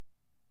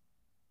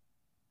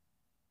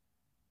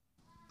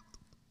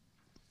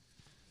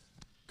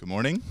Good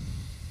morning.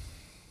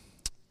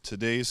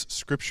 Today's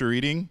scripture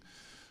reading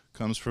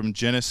comes from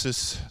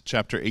Genesis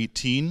chapter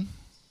 18,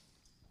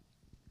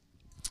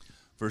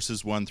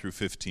 verses 1 through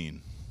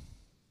 15.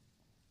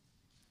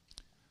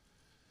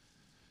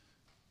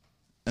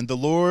 And the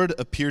Lord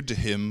appeared to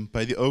him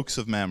by the oaks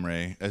of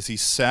Mamre as he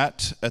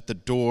sat at the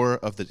door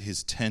of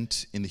his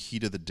tent in the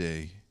heat of the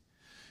day.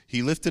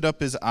 He lifted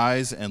up his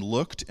eyes and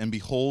looked, and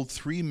behold,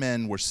 3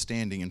 men were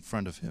standing in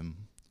front of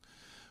him.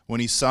 When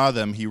he saw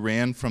them, he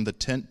ran from the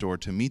tent door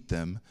to meet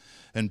them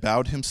and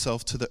bowed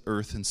himself to the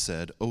earth and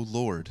said, O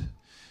Lord,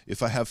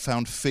 if I have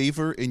found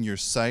favor in your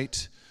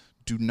sight,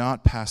 do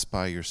not pass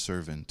by your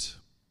servant.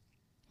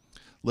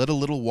 Let a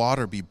little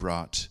water be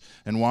brought,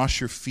 and wash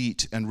your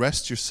feet, and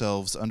rest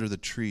yourselves under the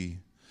tree,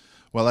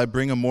 while I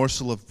bring a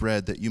morsel of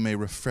bread that you may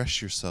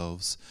refresh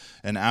yourselves,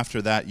 and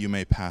after that you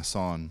may pass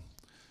on.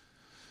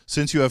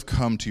 Since you have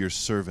come to your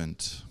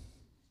servant.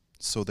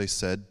 So they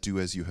said, do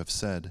as you have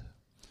said.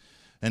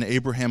 And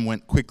Abraham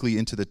went quickly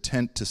into the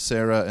tent to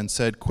Sarah and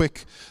said,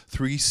 Quick,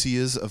 3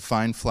 seahs of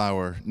fine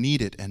flour, knead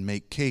it and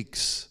make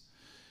cakes.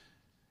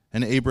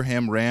 And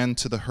Abraham ran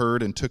to the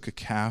herd and took a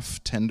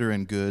calf, tender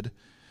and good,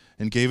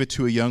 and gave it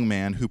to a young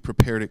man who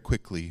prepared it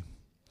quickly.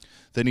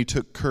 Then he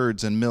took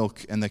curds and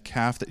milk and the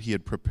calf that he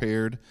had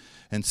prepared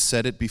and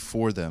set it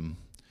before them.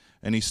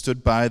 And he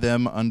stood by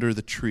them under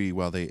the tree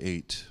while they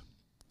ate.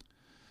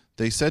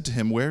 They said to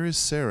him, Where is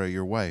Sarah,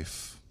 your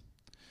wife?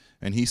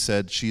 And he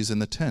said, She is in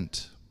the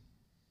tent.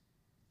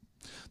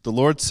 The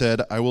Lord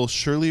said, I will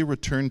surely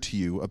return to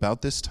you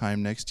about this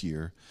time next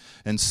year,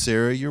 and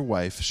Sarah your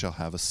wife shall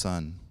have a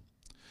son.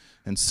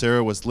 And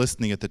Sarah was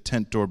listening at the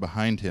tent door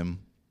behind him.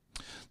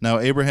 Now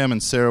Abraham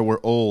and Sarah were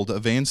old,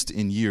 advanced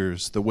in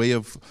years. The way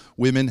of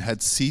women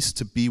had ceased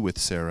to be with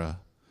Sarah.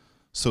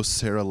 So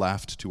Sarah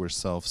laughed to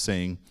herself,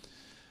 saying,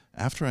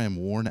 After I am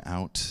worn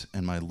out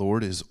and my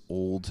Lord is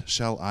old,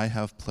 shall I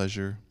have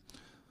pleasure?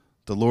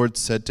 The Lord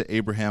said to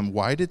Abraham,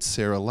 Why did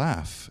Sarah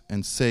laugh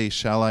and say,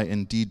 Shall I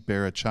indeed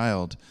bear a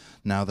child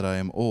now that I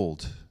am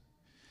old?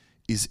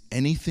 Is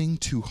anything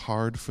too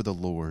hard for the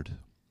Lord?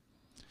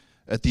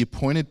 At the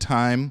appointed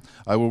time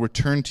I will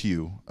return to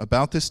you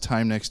about this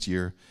time next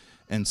year,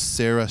 and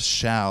Sarah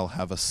shall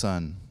have a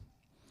son.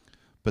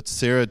 But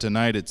Sarah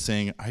denied it,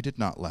 saying, I did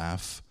not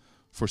laugh,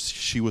 for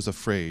she was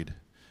afraid.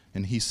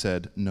 And he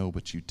said, No,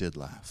 but you did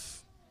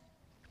laugh.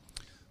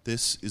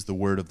 This is the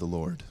word of the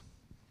Lord.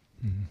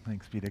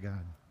 Thanks be to God.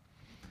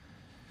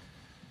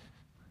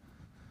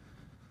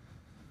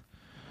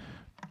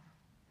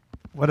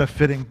 What a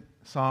fitting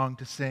song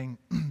to sing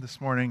this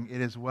morning.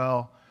 It is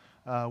well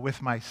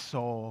with my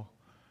soul,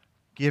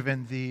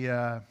 given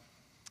the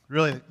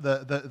really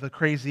the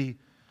crazy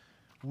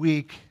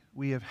week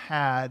we have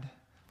had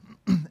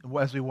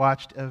as we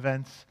watched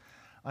events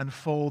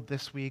unfold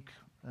this week,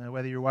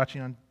 whether you're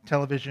watching on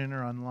television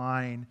or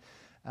online.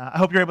 I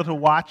hope you're able to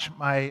watch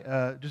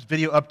my just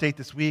video update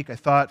this week. I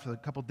thought for a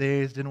couple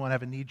days, didn't want to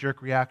have a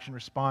knee-jerk reaction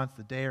response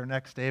the day or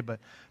next day, but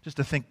just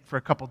to think for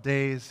a couple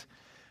days.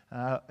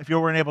 If you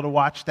weren't able to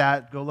watch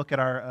that, go look at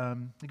our,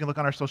 you can look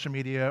on our social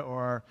media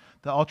or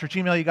the All-Church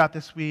email you got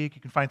this week.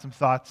 You can find some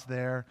thoughts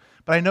there.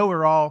 But I know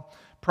we're all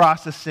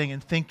processing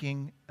and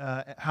thinking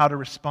how to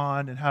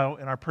respond and how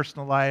in our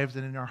personal lives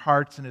and in our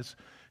hearts and as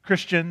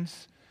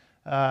Christians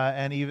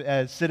and even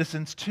as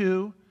citizens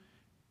too,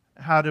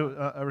 how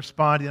to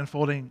respond to the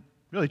unfolding,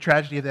 really,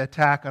 tragedy of the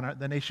attack on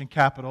the nation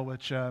capital,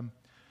 which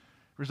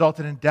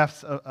resulted in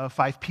deaths of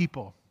 5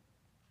 people.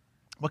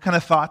 What kind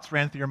of thoughts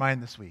ran through your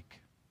mind this week?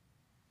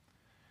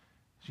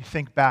 As you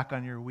think back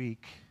on your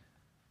week,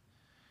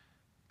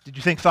 did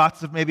you think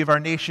thoughts of maybe of our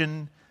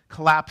nation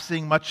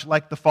collapsing, much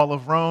like the fall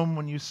of Rome,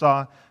 when you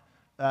saw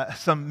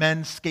some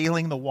men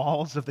scaling the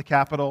walls of the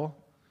Capitol?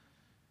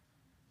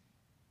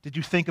 Did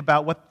you think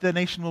about what the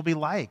nation will be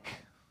like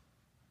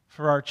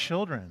for our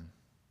children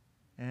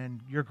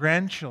and your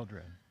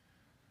grandchildren?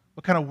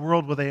 What kind of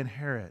world will they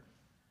inherit?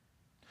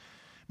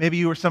 Maybe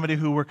you were somebody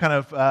who were kind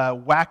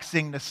of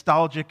waxing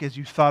nostalgic as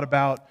you thought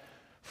about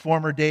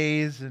former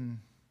days and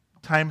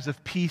times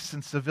of peace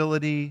and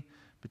civility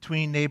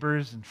between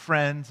neighbors and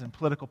friends and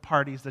political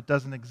parties that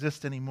doesn't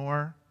exist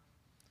anymore.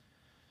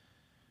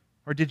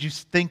 Or did you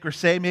think or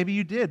say, maybe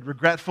you did,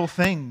 regretful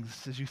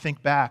things as you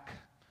think back,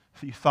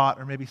 that you thought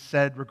or maybe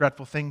said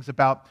regretful things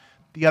about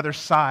the other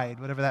side,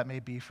 whatever that may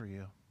be for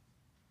you?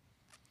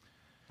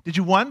 Did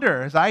you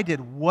wonder, as I did,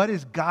 what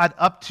is God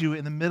up to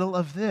in the middle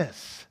of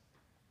this?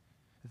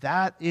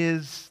 That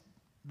is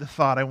the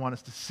thought I want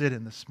us to sit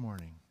in this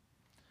morning.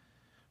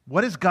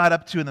 What is God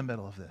up to in the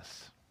middle of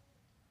this?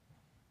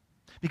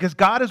 Because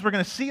God, as we're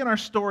going to see in our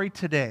story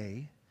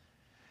today,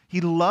 He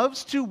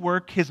loves to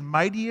work His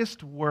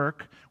mightiest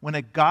work when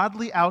a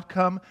godly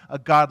outcome, a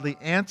godly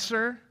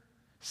answer,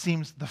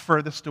 seems the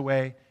furthest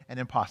away and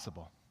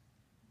impossible.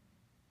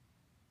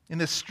 In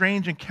this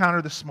strange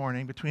encounter this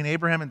morning between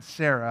Abraham and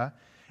Sarah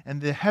and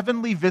the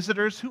heavenly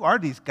visitors, who are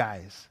these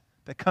guys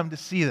that come to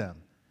see them?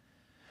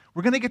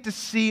 We're going to get to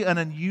see an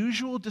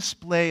unusual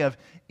display of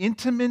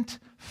intimate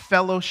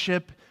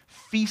fellowship,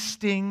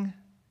 feasting,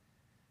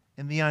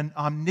 in the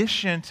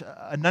omniscient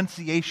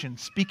annunciation,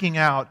 speaking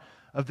out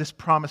of this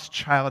promised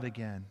child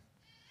again.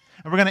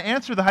 And we're going to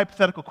answer the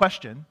hypothetical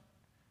question,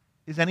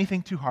 is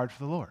anything too hard for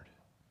the Lord?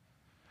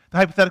 The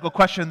hypothetical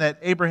question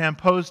that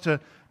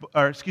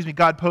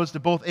God posed to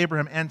both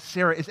Abraham and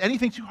Sarah, is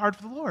anything too hard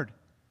for the Lord?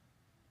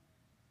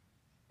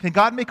 Can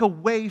God make a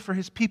way for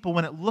his people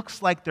when it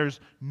looks like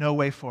there's no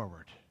way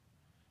forward?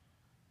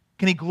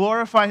 Can he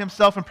glorify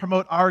himself and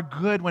promote our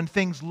good when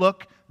things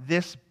look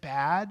this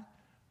bad?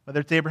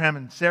 Whether it's Abraham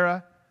and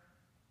Sarah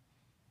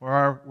or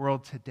our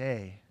world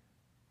today.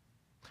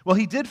 Well,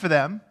 he did for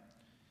them.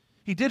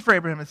 He did for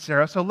Abraham and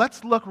Sarah. So we're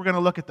going to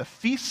look at the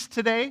feast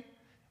today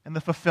and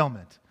the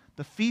fulfillment.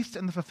 The feast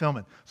and the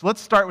fulfillment. So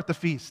let's start with the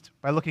feast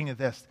by looking at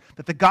this.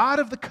 That the God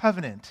of the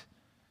covenant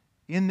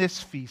in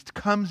this feast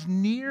comes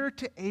near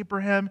to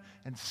Abraham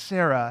and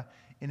Sarah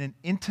in an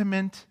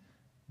intimate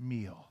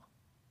meal.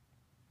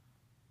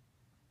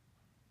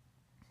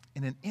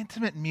 In an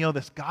intimate meal,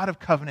 this God of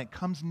covenant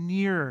comes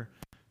near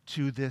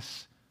to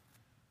this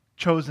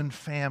chosen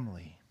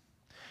family.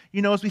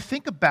 You know, as we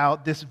think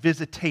about this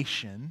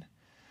visitation,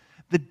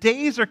 the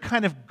days are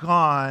kind of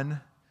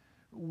gone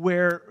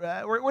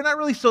where we're not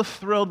really so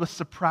thrilled with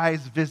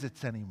surprise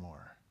visits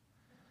anymore.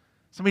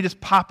 Somebody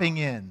just popping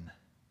in.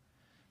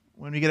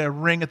 When we get a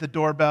ring at the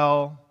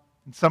doorbell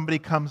and somebody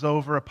comes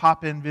over, a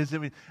pop-in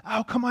visit,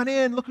 come on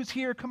in, look who's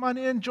here, come on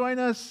in, join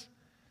us.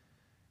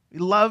 We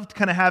loved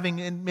kind of having,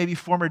 in maybe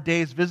former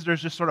days,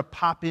 visitors just sort of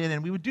pop in,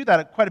 and we would do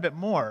that quite a bit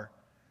more.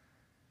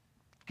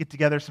 Get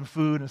together some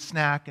food and a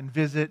snack and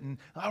visit, and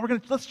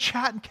let's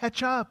chat and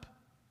catch up.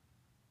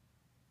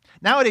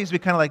 Nowadays, we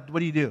kind of what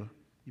do?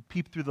 You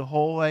peep through the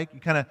hole, you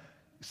kind of,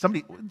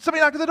 somebody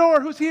knock at the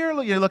door, who's here?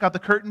 You look out the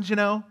curtains,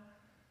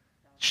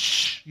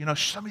 Shh,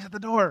 somebody's at the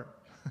door.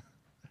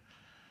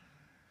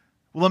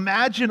 Well,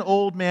 imagine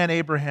old man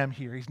Abraham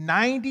here. He's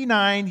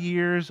 99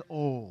 years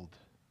old.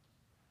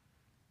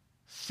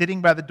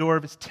 Sitting by the door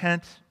of his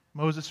tent,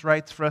 Moses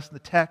writes for us in the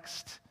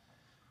text.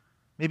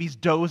 Maybe he's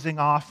dozing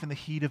off in the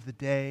heat of the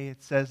day.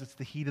 It says it's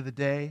the heat of the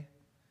day.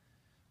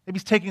 Maybe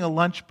he's taking a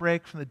lunch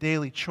break from the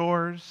daily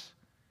chores.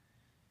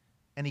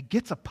 And he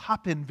gets a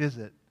pop-in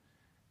visit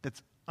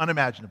that's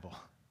unimaginable.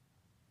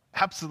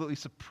 Absolutely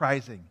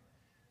surprising.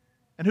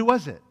 And who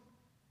was it?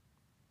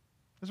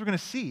 As we're going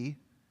to see,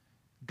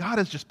 God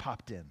has just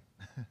popped in.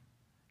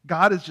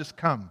 God has just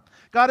come.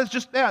 God has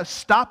just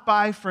stopped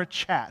by for a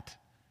chat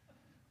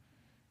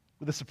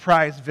with a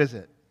surprise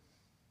visit.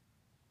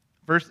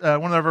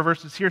 One of our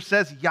verses here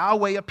says,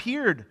 Yahweh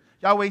appeared.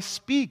 Yahweh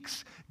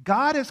speaks.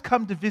 God has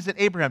come to visit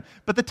Abraham.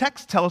 But the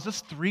text tells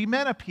us 3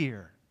 men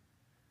appear.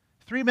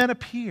 3 men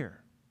appear.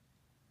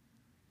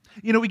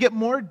 We get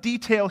more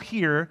detail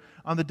here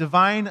on the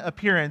divine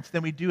appearance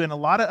than we do in a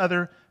lot of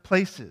other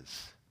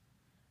places.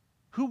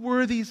 Who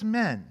were these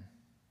men?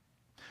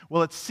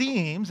 Well, it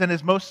seems, and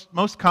as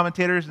most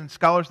commentators and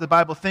scholars of the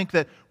Bible think,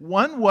 that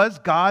one was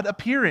God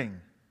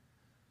appearing.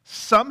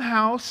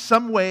 Somehow,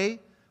 some way,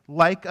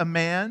 like a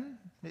man.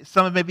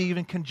 Some have maybe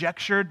even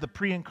conjectured the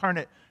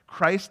pre-incarnate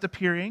Christ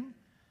appearing.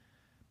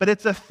 But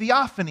it's a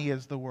theophany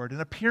is the word, an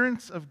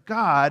appearance of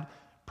God,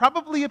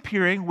 probably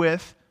appearing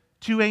with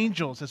 2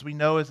 angels. As we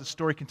know, as the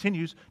story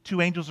continues, 2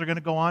 angels are going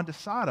to go on to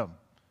Sodom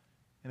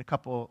in a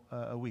couple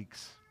of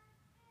weeks.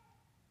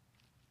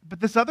 But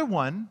this other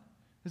one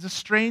is a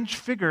strange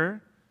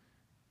figure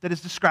that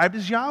is described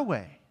as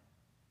Yahweh.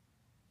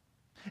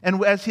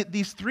 And as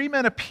these 3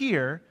 men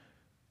appear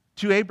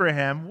to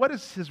Abraham, what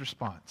is his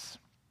response?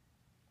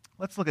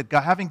 Let's look at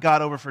God, having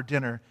God over for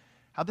dinner,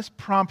 how this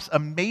prompts a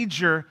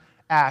major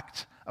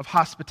act of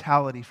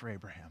hospitality for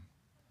Abraham.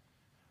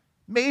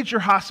 Major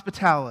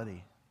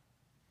hospitality.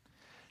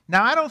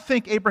 Now, I don't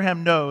think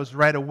Abraham knows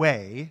right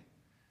away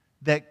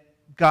that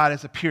God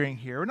is appearing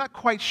here. We're not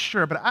quite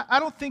sure, but I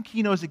don't think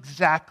he knows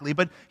exactly,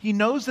 but he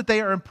knows that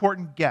they are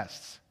important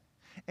guests.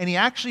 And he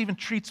actually even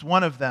treats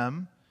one of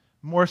them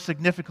more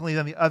significantly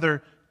than the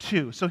other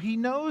 2. So he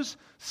knows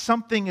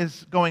something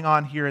is going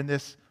on here in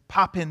this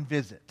pop-in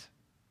visit.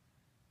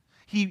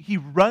 He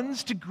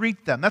runs to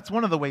greet them. That's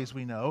one of the ways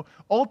we know.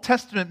 Old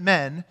Testament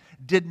men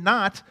did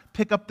not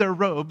pick up their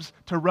robes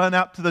to run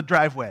out to the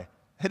driveway.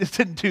 They just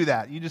didn't do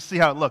that. You just see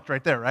how it looked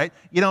right there, right?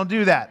 You don't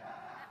do that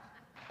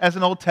as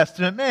an Old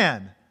Testament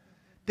man.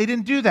 They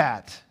didn't do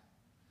that.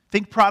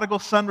 Think prodigal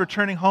son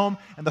returning home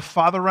and the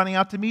father running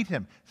out to meet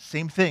him.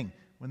 Same thing.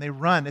 When they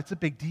run, it's a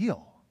big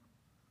deal.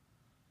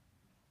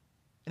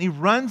 And he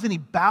runs and he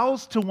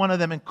bows to one of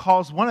them and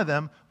calls one of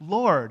them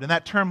Lord. And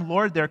that term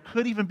Lord there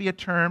could even be a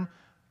term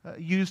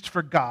used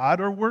for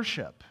God or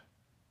worship.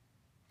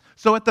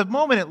 So at the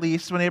moment, at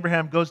least, when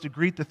Abraham goes to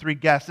greet the 3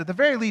 guests, at the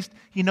very least,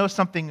 he knows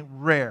something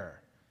rare.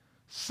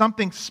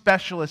 Something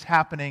special is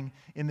happening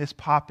in this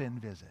pop-in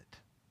visit.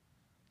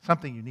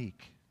 Something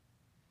unique.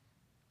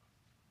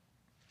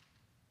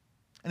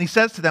 And he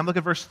says to them, look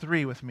at verse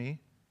 3 with me.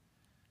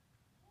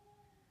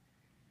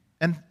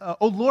 And,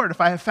 O Lord,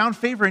 if I have found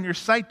favor in your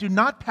sight, do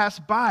not pass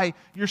by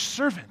your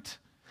servant.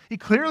 He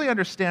clearly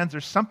understands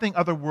there's something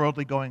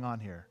otherworldly going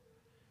on here.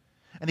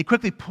 And he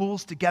quickly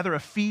pulls together a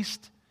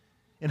feast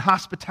in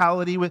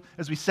hospitality,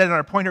 as we said in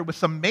our pointer, with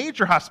some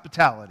major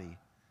hospitality.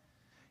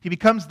 He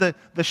becomes the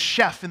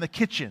chef in the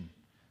kitchen,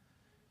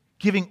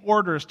 giving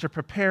orders to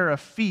prepare a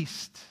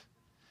feast.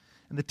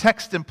 And the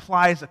text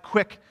implies a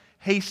quick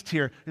haste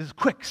here. It says,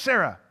 quick,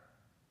 Sarah,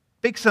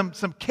 bake some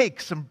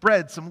cakes, some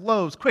bread, some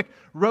loaves. Quick,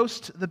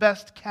 roast the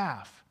best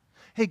calf.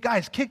 Hey,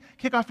 guys, kick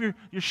off your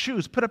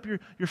shoes. Put up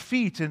your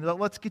feet, and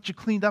let's get you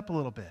cleaned up a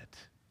little bit.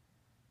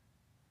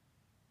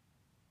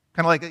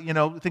 Kind of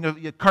like, think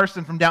of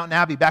Carson from Downton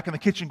Abbey back in the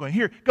kitchen going,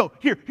 here, go,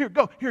 here,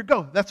 go, here,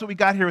 go. That's what we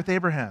got here with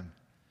Abraham.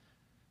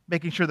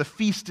 Making sure the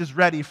feast is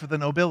ready for the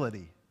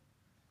nobility.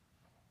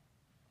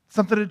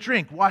 Something to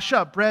drink, wash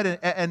up, bread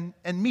and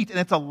meat. And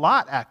it's a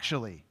lot,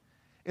 actually.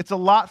 It's a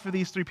lot for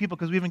these 3 people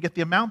because we even get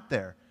the amount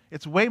there.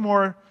 It's way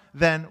more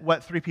than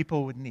what 3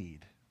 people would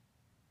need.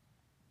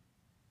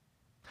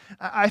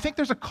 I think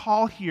there's a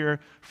call here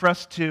for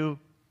us to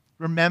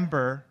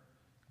remember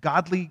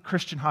godly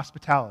Christian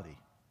hospitality.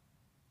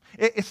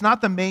 It's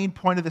not the main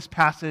point of this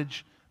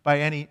passage by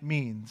any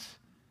means.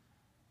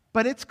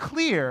 But it's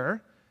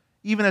clear,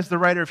 even as the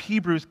writer of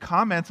Hebrews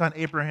comments on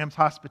Abraham's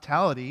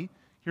hospitality.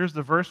 Here's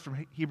the verse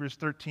from Hebrews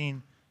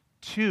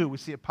 13:2. We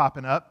see it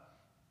popping up.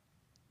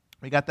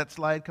 We got that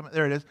slide coming.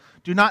 There it is.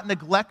 Do not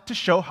neglect to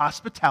show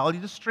hospitality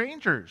to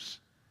strangers,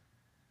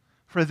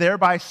 for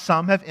thereby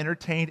some have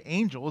entertained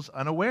angels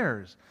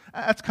unawares.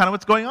 That's kind of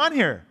what's going on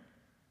here.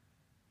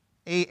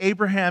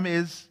 Abraham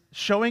is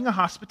showing a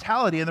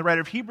hospitality, and the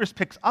writer of Hebrews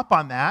picks up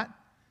on that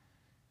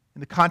in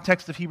the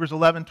context of Hebrews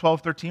 11,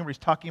 12, 13, where he's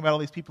talking about all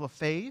these people of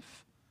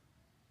faith.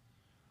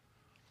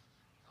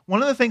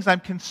 One of the things I'm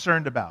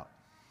concerned about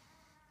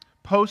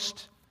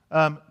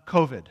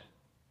post-COVID,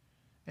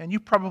 and you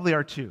probably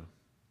are too,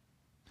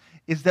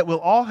 is that we'll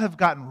all have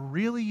gotten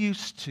really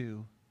used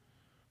to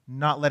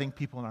not letting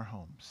people in our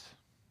homes.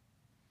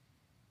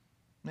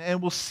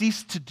 And we'll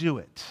cease to do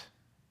it.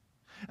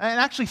 And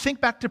actually,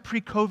 think back to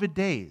pre-COVID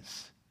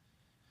days.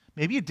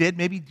 Maybe you did,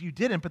 maybe you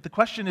didn't, but the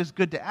question is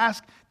good to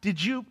ask.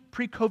 Did you,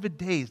 pre-COVID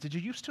days, did you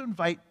used to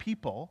invite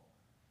people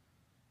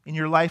in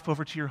your life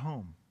over to your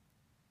home?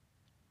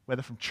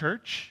 Whether from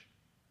church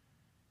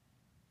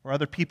or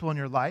other people in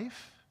your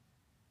life?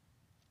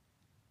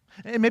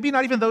 And maybe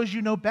not even those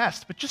you know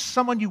best, but just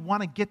someone you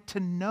want to get to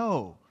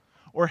know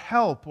or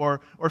help or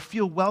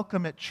feel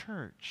welcome at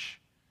church.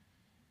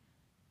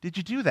 Did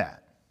you do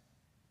that?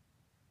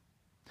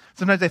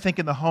 Sometimes I think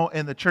in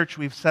the church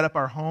we've set up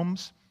our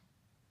homes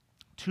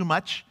too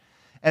much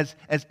as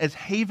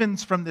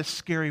havens from this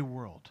scary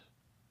world.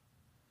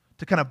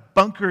 To kind of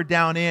bunker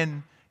down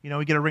in,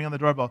 we get a ring on the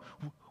doorbell.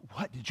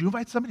 What? Did you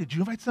invite somebody? Did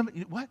you invite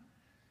somebody? What?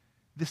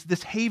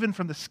 This haven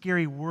from the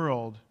scary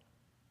world.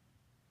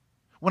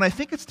 When I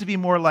think it's to be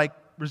more like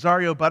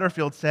Rosario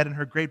Butterfield said in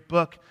her great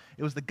book,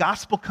 it was the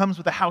gospel comes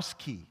with a house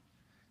key.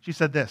 She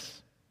said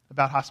this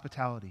about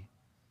hospitality.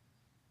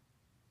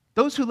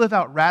 Those who live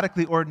out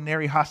radically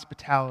ordinary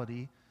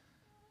hospitality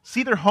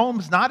see their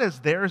homes not as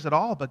theirs at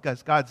all, but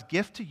as God's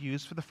gift to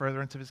use for the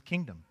furtherance of His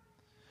kingdom.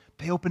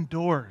 They open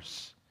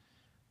doors.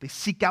 They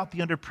seek out the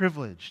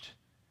underprivileged.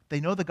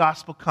 They know the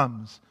gospel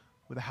comes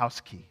with a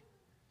house key.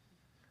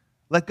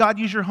 Let God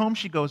use your home,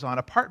 she goes on,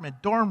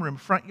 apartment, dorm room,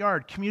 front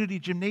yard, community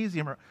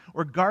gymnasium,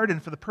 or garden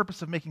for the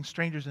purpose of making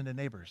strangers into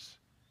neighbors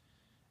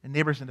and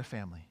neighbors into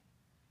family.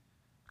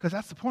 Because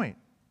that's the point.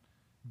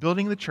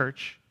 Building the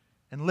church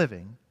and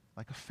living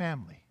like a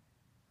family,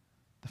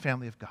 the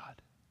family of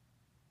God.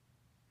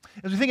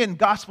 As we think in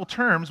gospel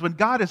terms, when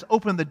God has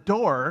opened the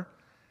door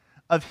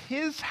of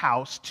His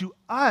house to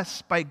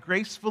us by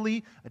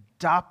gracefully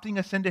adopting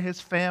us into His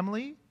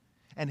family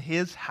and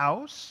His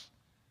house,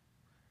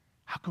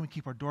 how can we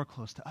keep our door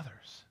closed to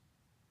others?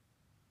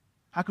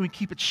 How can we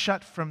keep it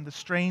shut from the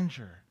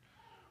stranger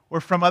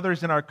or from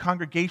others in our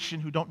congregation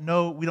who we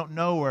don't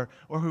know or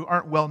who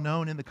aren't well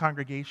known in the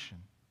congregation?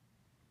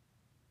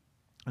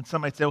 And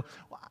some might say, well,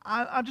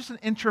 I'm just an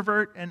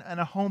introvert and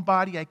a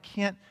homebody. I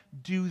can't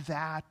do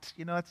that.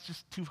 That's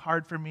just too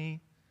hard for me.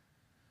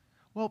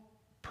 Well,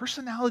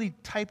 personality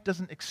type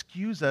doesn't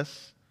excuse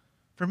us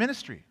for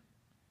ministry.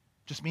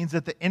 It just means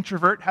that the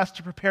introvert has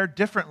to prepare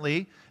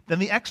differently than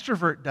the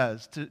extrovert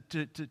does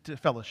to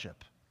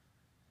fellowship.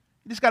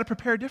 You just got to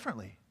prepare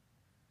differently.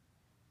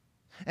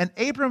 And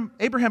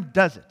Abraham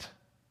does it.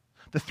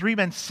 The 3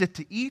 men sit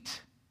to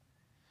eat,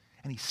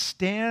 and he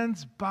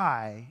stands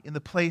by in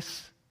the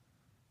place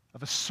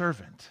of a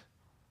servant,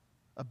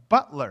 a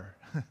butler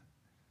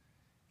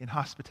in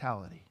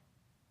hospitality.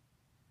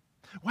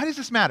 Why does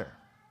this matter?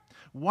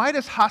 Why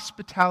does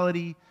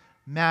hospitality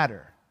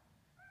matter?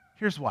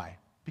 Here's why.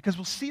 Because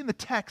we'll see in the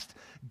text,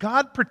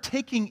 God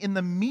partaking in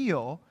the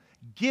meal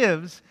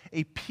gives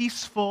a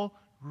peaceful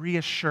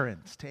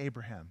reassurance to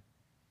Abraham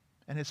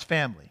and his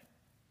family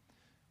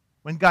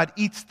when God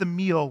eats the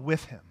meal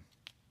with him.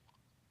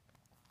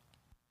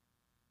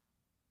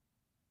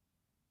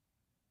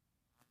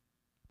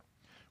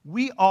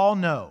 We all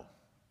know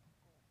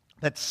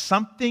that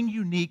something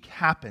unique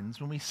happens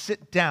when we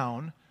sit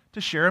down to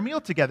share a meal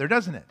together,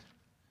 doesn't it?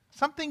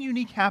 Something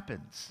unique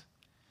happens.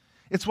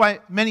 It's why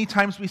many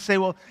times we say,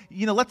 well,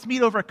 let's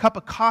meet over a cup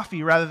of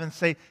coffee rather than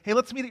say, hey,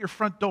 let's meet at your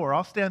front door.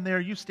 I'll stand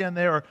there, you stand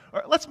there,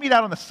 or let's meet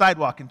out on the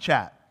sidewalk and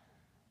chat.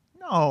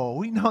 No,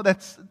 we know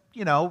that's,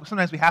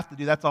 sometimes we have to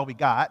do, that's all we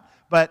got.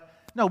 But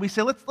no, we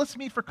say, let's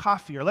meet for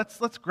coffee, or let's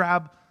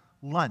grab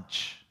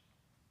lunch.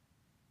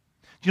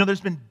 There's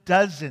been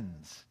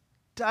dozens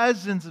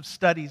of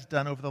studies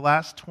done over the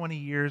last 20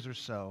 years or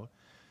so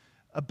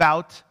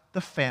about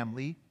the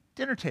family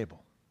dinner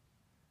table.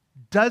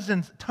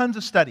 Tons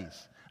of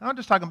studies. I'm not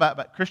just talking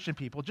about Christian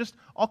people, just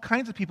all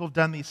kinds of people have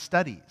done these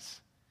studies.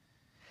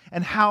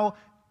 And how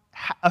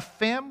a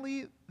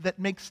family that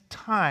makes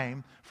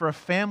time for a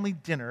family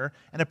dinner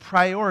and a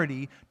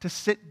priority to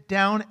sit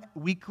down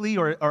weekly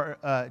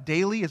or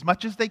daily as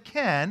much as they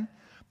can,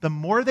 the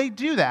more they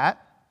do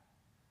that,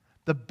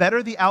 the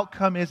better the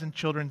outcome is in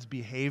children's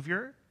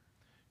behavior,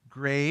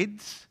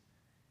 grades,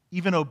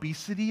 even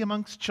obesity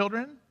amongst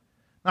children,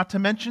 not to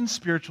mention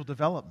spiritual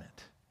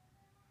development.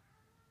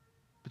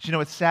 But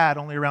it's sad,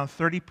 only around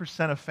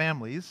 30% of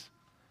families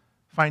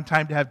find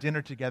time to have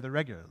dinner together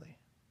regularly.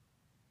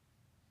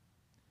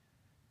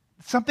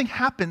 Something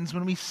happens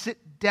when we sit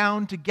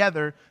down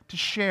together to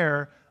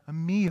share a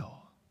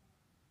meal.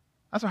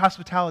 That's why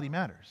hospitality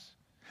matters.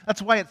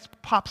 That's why it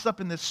pops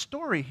up in this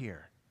story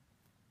here.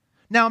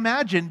 Now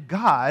imagine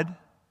God,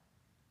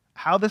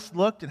 how this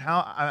looked and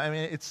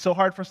it's so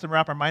hard for us to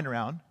wrap our mind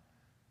around.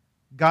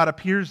 God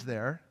appears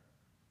there.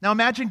 Now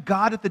imagine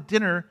God at the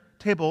dinner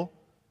table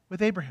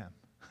with Abraham.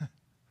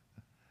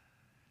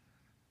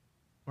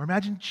 Or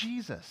imagine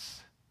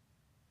Jesus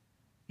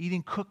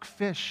eating cooked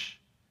fish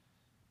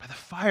by the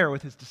fire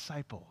with his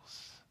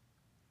disciples.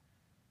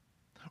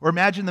 Or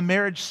imagine the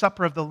marriage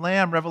supper of the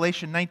Lamb.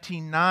 Revelation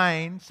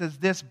 19:9 says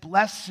this,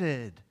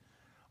 "Blessed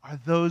are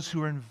those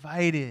who are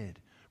invited,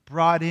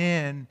 brought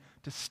in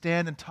to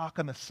stand and talk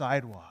on the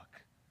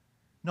sidewalk."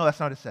 No, that's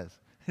not what it says.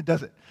 It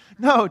doesn't.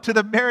 No, to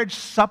the marriage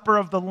supper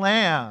of the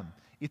Lamb.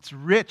 It's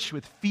rich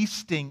with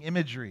feasting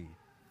imagery.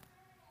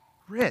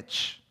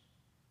 Rich.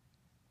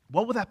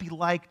 What would that be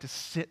like to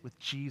sit with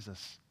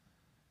Jesus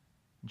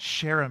and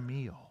share a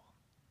meal?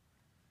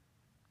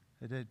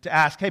 To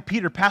ask, hey,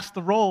 Peter, pass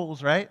the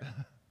rolls, right?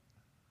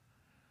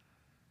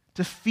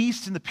 To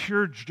feast in the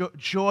pure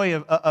joy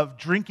of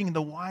drinking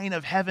the wine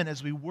of heaven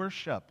as we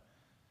worship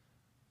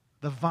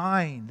the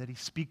vine that he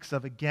speaks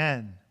of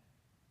again.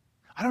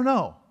 I don't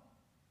know,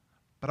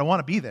 but I want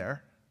to be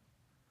there.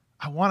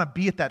 I want to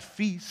be at that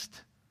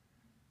feast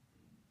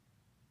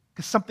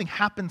because something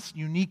happens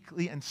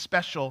uniquely and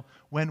special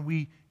when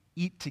we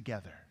eat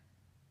together.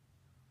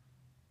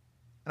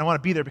 And I want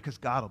to be there because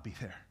God will be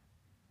there.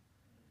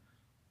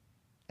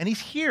 And he's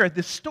here at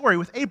this story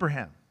with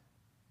Abraham.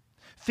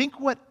 Think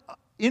what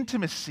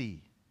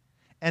intimacy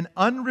and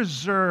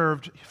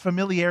unreserved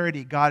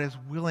familiarity God is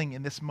willing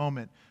in this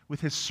moment with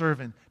his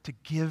servant to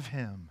give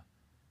him.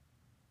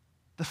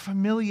 The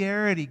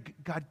familiarity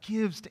God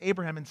gives to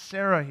Abraham and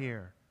Sarah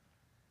here.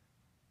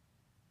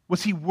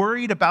 Was he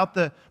worried about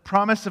the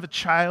promise of a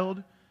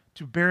child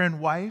to barren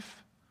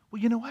wife?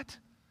 Well, you know what?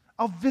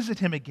 I'll visit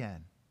him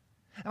again.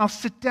 And I'll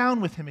sit down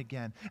with him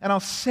again. And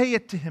I'll say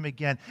it to him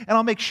again. And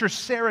I'll make sure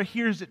Sarah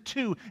hears it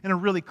too in a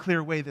really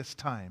clear way this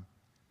time.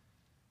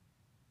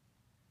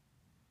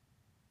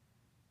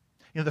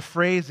 The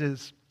phrase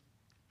is,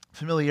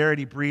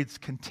 familiarity breeds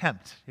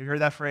contempt. Have you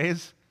heard that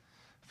phrase?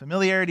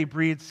 Familiarity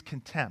breeds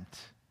contempt.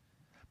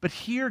 But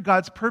here,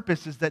 God's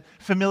purpose is that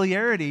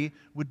familiarity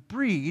would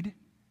breed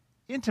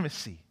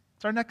intimacy.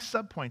 It's our next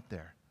subpoint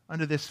there,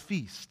 under this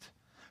feast.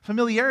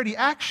 Familiarity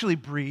actually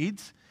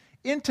breeds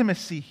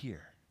intimacy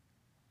here.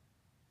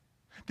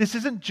 This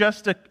isn't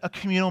just a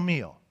communal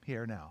meal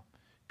here now.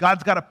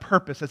 God's got a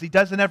purpose, as he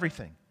does in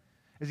everything.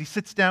 As he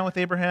sits down with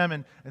Abraham,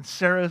 and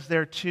Sarah's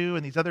there too,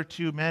 and these other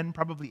two men,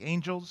 probably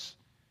angels.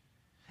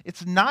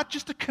 It's not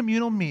just a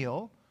communal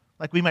meal,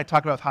 like we might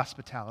talk about with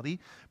hospitality,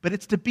 but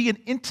it's to be an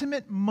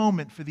intimate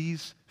moment for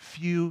these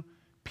few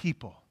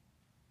people,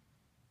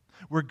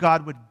 where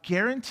God would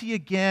guarantee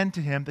again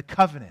to him the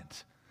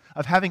covenant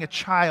of having a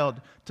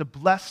child to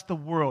bless the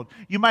world.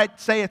 You might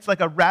say it's like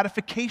a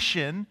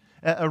ratification,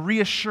 a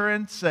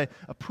reassurance, a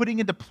putting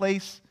into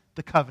place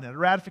the covenant, a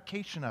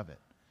ratification of it.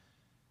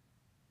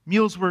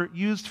 Meals were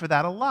used for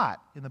that a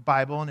lot in the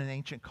Bible and in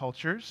ancient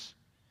cultures.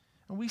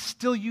 And we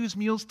still use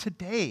meals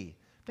today.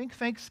 Think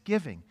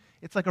Thanksgiving.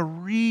 It's like a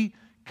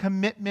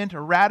recommitment, a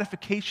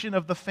ratification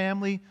of the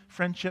family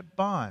friendship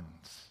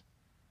bonds.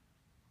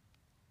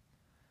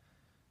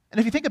 And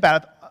if you think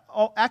about it,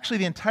 actually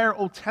the entire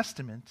Old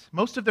Testament,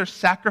 most of their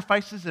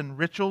sacrifices and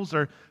rituals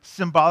are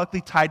symbolically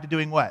tied to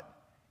doing what?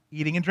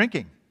 Eating and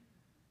drinking.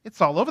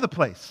 It's all over the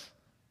place.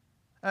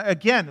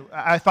 Again,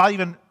 I thought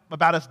even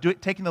about us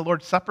taking the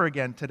Lord's Supper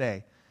again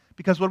today.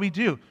 Because what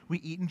do? We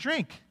eat and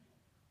drink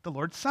the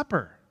Lord's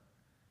Supper.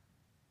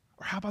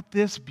 Or how about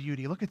this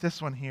beauty? Look at this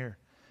one here.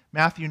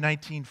 Matthew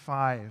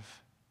 19:5.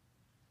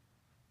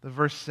 The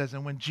verse says,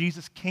 "And when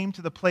Jesus came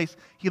to the place,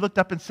 he looked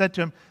up and said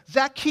to him,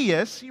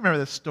 Zacchaeus," you remember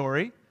this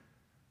story,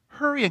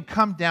 hurry and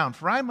come down,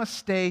 for I must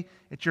stay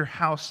at your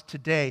house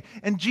today.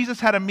 And Jesus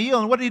had a meal,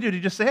 and what did he do? Did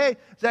he just say, hey,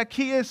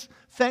 Zacchaeus,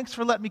 thanks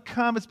for letting me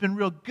come. It's been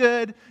real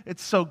good.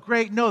 It's so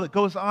great. No, it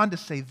goes on to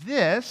say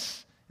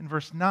this in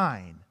verse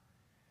 9.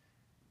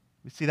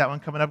 We see that one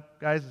coming up,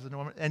 guys.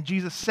 And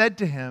Jesus said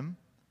to him,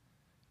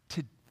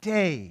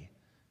 today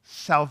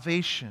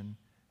salvation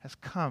has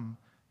come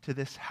to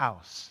this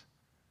house,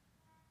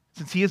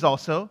 since he is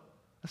also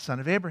a son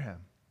of Abraham.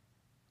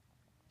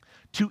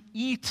 To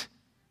eat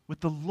with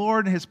the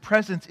Lord in his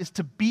presence is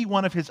to be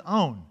one of his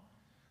own.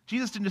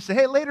 Jesus didn't just say,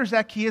 hey, later,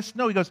 Zacchaeus.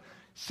 No, he goes,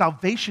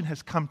 salvation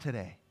has come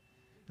today,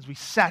 as we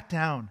sat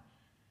down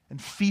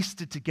and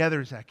feasted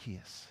together,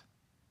 Zacchaeus.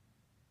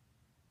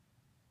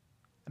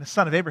 And a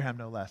son of Abraham,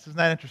 no less. Isn't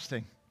that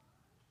interesting?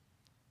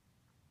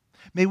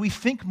 May we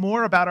think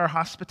more about our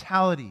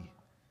hospitality,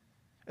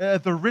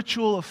 the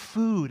ritual of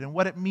food and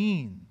what it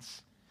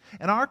means,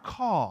 and our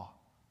call,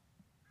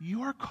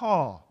 your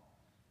call,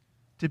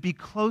 to be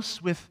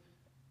close with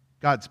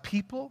God's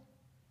people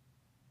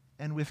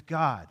and with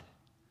God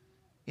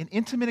in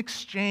intimate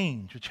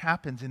exchange, which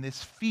happens in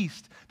this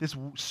feast, this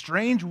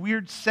strange,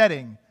 weird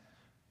setting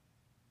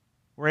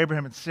where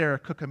Abraham and Sarah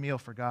cook a meal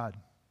for God.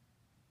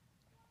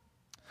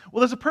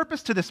 Well, there's a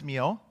purpose to this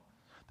meal.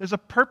 There's a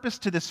purpose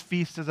to this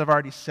feast, as I've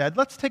already said.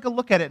 Let's take a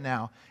look at it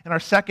now in our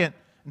second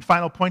and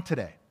final point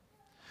today.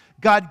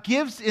 God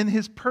gives in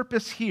his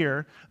purpose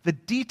here the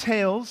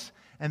details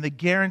and the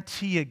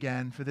guarantee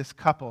again for this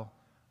couple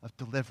of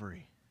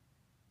delivery.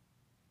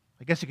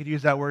 I guess you could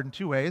use that word in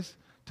two ways,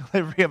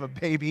 delivery of a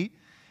baby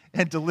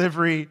and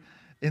delivery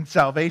in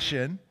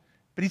salvation.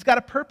 But he's got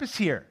a purpose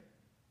here.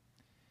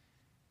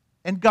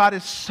 And God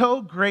is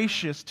so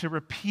gracious to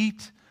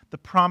repeat the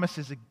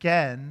promises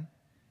again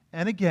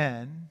and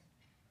again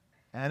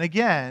and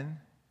again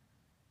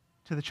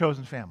to the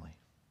chosen family.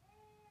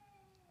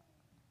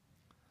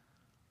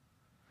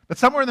 But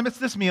somewhere in the midst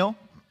of this meal,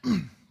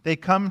 they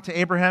come to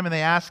Abraham and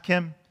they ask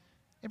him,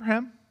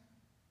 Abraham,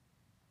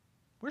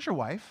 where's your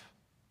wife?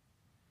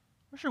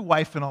 Where's your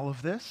wife in all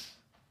of this?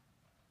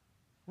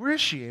 Where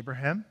is she,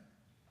 Abraham?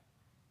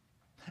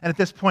 And at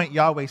this point,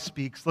 Yahweh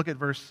speaks. Look at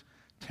verse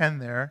 10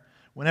 there.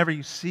 Whenever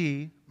you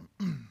see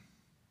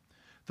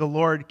the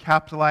Lord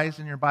capitalized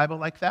in your Bible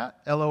like that,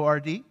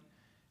 L-O-R-D,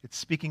 it's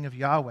speaking of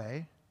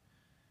Yahweh.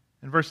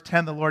 In verse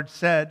 10, the Lord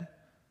said,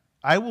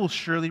 I will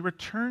surely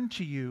return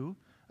to you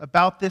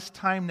about this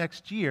time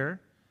next year,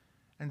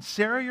 and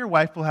Sarah, your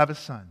wife, will have a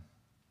son.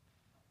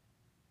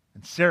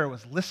 And Sarah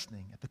was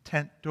listening at the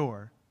tent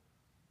door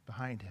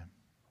behind him.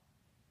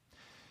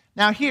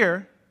 Now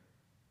here,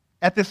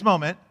 at this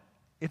moment,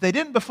 if they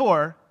didn't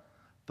before,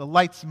 the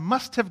lights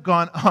must have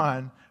gone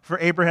on for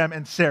Abraham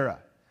and Sarah.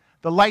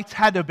 The lights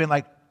had to have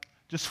been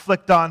just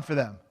flicked on for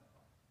them.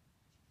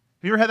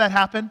 Have you ever had that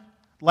happen?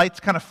 Lights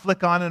kind of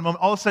flick on in a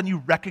moment. All of a sudden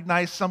you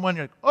recognize someone.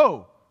 You're like,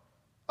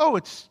 oh,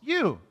 it's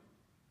you.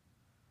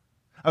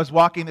 I was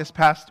walking this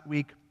past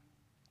week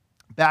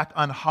back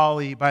on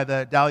Holly by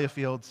the Dahlia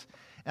Fields,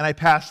 and I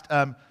passed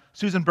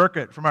Susan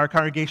Burkett from our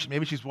congregation.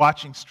 Maybe she's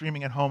watching,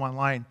 streaming at home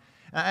online.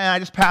 And I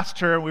just passed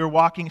her, and we were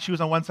walking. She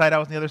was on one side, I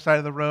was on the other side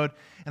of the road,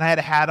 and I had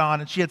a hat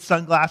on, and she had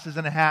sunglasses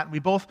and a hat, and we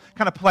both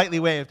kind of politely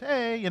waved,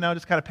 hey,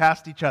 just kind of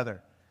passed each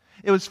other.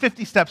 It was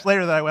 50 steps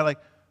later that I went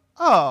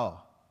oh,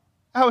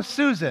 that was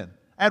Susan.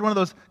 I had one of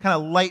those kind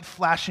of light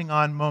flashing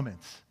on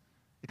moments.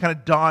 It kind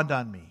of dawned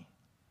on me.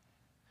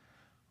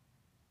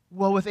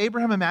 Well, with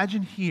Abraham,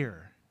 imagine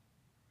here,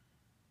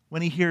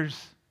 when he hears,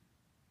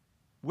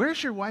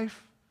 where's your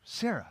wife,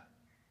 Sarah?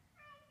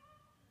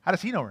 How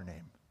does he know her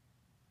name?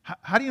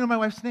 How do you know my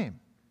wife's name?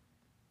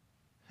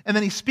 And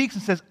then he speaks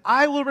and says,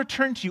 I will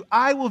return to you,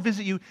 I will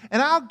visit you,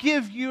 and I'll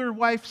give your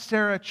wife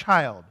Sarah a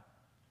child.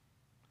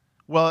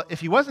 Well, if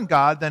he wasn't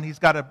God, then he's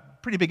got a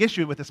pretty big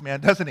issue with this man,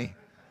 doesn't he?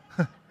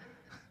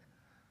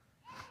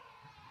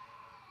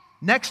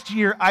 Next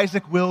year,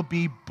 Isaac will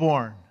be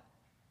born.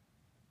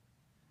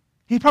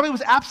 He probably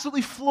was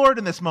absolutely floored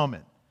in this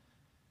moment.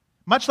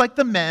 Much like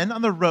the men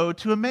on the road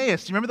to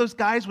Emmaus. Do you remember those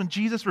guys when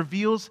Jesus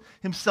reveals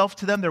himself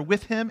to them? They're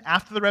with him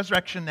after the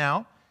resurrection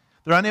now.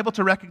 They're unable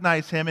to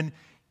recognize him. And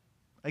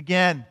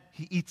again,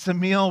 he eats a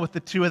meal with the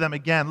two of them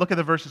again. Look at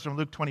the verses from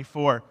Luke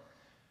 24.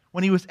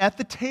 When he was at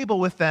the table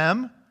with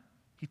them,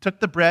 he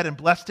took the bread and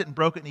blessed it and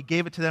broke it, and he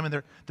gave it to them,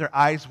 and their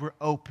eyes were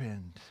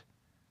opened.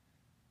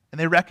 And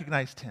they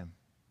recognized him.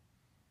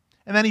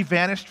 And then he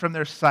vanished from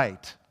their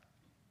sight.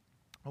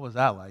 What was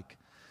that like?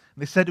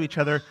 And they said to each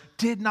other,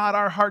 did not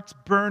our hearts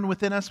burn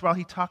within us while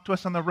he talked to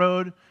us on the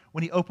road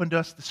when he opened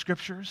us the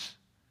scriptures?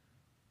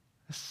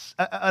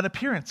 An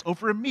appearance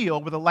over a meal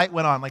where the light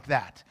went on like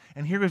that.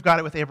 And here we've got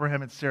it with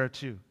Abraham and Sarah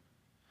too.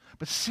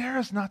 But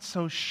Sarah's not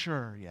so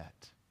sure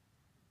yet.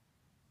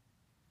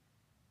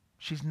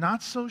 She's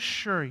not so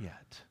sure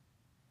yet.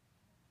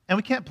 And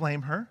we can't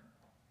blame her.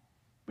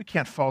 We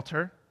can't fault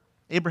her.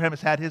 Abraham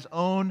has had his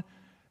own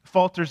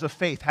falters of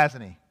faith,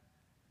 hasn't he?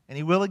 And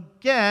he will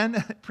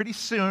again pretty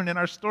soon in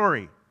our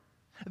story.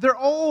 They're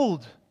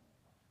old.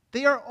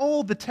 They are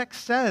old, the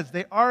text says.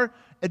 They are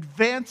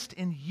advanced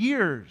in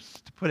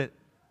years, to put it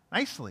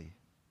nicely.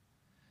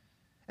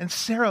 And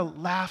Sarah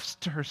laughs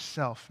to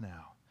herself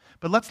now.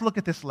 But let's look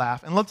at this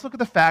laugh, and let's look at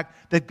the fact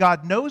that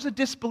God knows a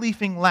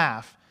disbelieving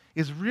laugh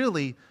is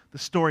really the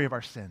story of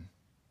our sin.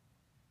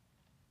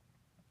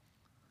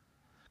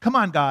 Come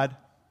on, God.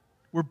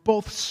 We're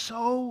both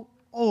so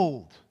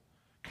old.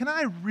 Can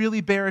I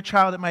really bear a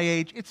child at my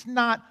age? It's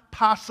not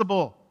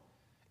possible.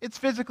 It's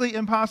physically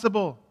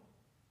impossible.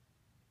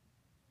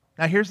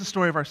 Now, here's the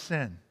story of our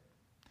sin.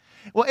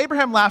 Well,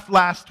 Abraham laughed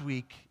last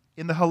week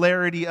in the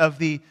hilarity of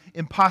the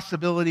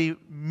impossibility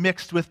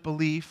mixed with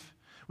belief.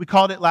 We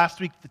called it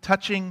last week the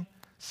touching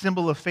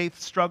symbol of faith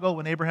struggle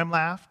when Abraham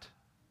laughed.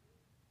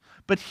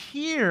 But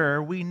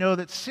here we know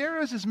that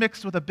Sarah's is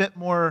mixed with a bit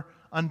more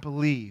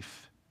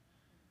unbelief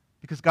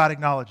because God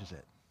acknowledges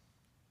it.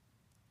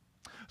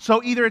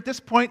 So either at this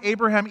point,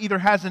 Abraham either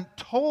hasn't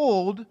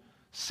told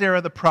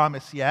Sarah the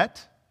promise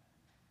yet,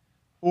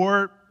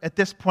 or at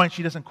this point,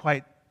 she doesn't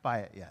quite buy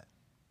it yet.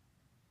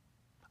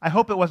 I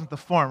hope it wasn't the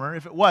former.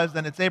 If it was,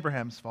 then it's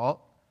Abraham's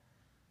fault.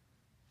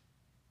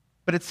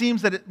 But it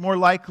seems that more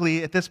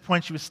likely at this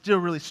point she was still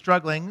really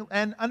struggling,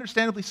 and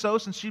understandably so,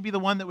 since she'd be the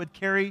one that would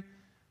carry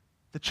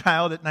the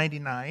child at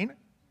 99.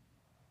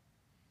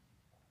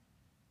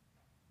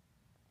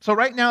 So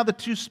right now the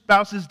two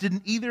spouses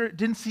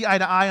didn't see eye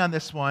to eye on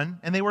this one,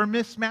 and they were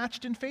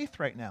mismatched in faith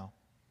right now.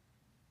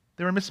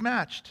 They were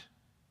mismatched.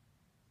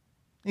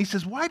 And he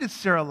says, why did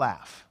Sarah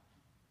laugh?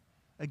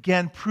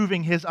 Again,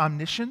 proving his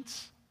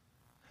omniscience,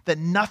 that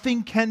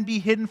nothing can be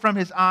hidden from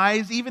his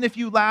eyes, even if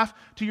you laugh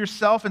to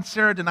yourself, and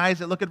Sarah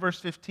denies it. Look at verse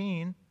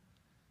 15.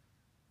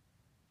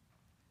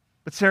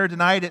 But Sarah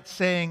denied it,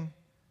 saying,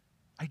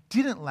 I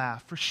didn't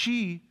laugh, for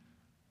she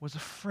was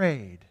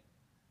afraid.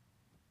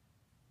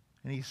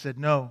 And he said,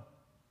 no,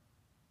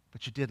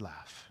 but you did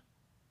laugh.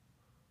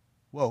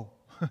 Whoa.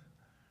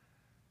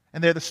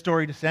 And there the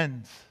story just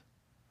ends.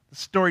 The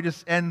story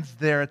just ends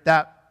there at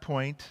that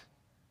point.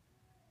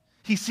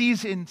 He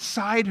sees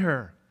inside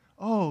her,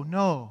 oh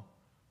no,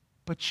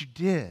 but you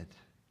did.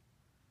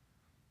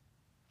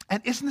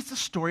 And isn't this the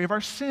story of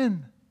our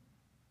sin?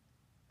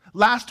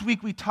 Last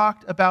week we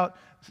talked about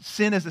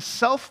sin as a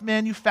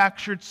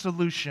self-manufactured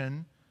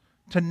solution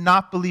to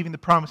not believing the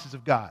promises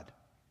of God.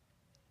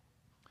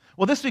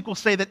 Well, this week we'll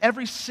say that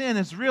every sin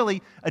is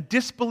really a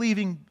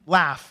disbelieving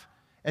laugh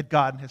at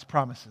God and His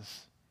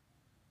promises.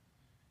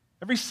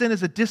 Every sin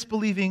is a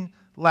disbelieving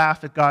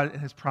laugh at God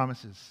and His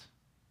promises.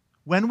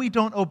 When we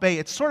don't obey,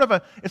 it's sort of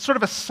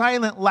a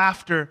silent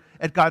laughter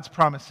at God's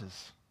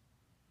promises.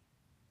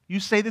 You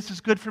say this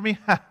is good for me?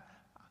 Ha,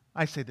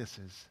 I say this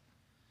is.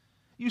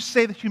 You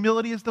say that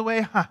humility is the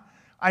way? Ha,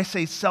 I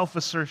say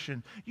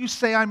self-assertion. You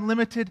say I'm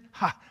limited?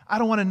 Ha, I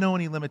don't want to know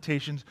any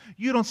limitations.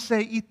 You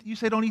say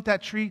don't eat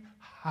that tree?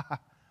 Ha,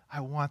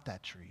 I want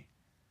that tree.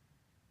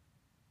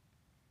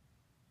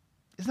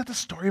 Isn't that the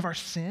story of our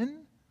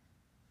sin?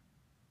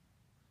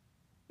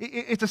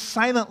 It's a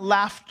silent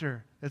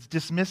laughter that's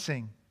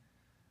dismissing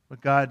what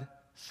God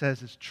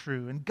says is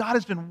true. And God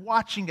has been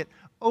watching it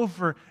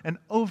over and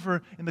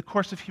over in the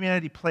course of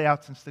humanity play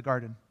out since the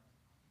garden.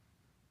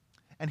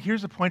 And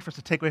here's a point for us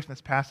to take away from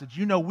this passage.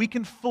 You know, we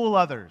can fool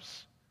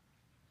others.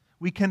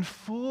 We can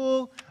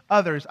fool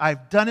others.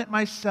 I've done it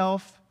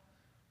myself,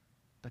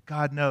 but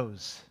God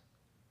knows.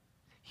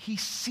 He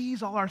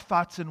sees all our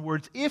thoughts and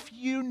words. If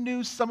you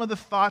knew some of the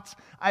thoughts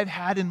I've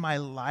had in my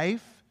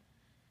life,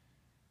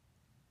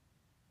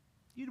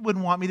 you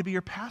wouldn't want me to be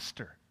your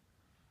pastor,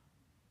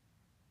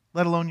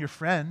 let alone your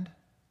friend.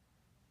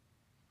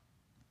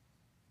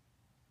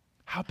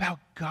 How about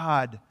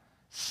God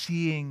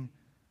seeing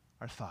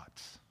our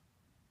thoughts?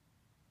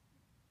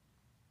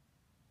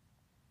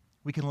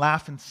 We can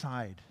laugh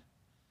inside.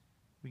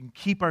 We can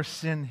keep our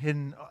sin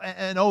hidden.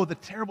 And the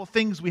terrible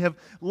things we have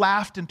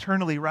laughed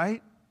internally,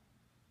 right?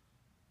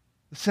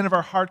 The sin of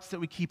our hearts that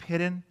we keep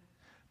hidden,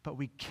 but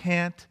we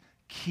can't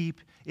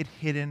keep it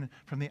hidden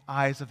from the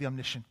eyes of the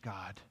omniscient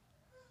God.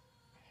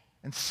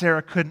 And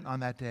Sarah couldn't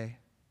on that day.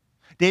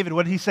 David,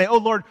 what did he say? Oh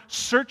Lord,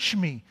 search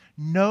me,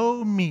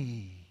 know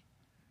me.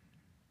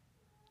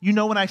 You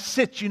know when I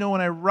sit, you know when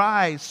I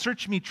rise.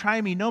 Search me,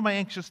 try me, know my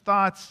anxious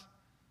thoughts.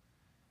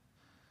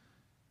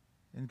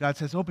 And God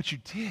says, oh, but you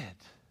did.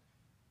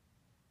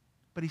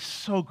 But He's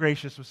so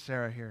gracious with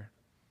Sarah here.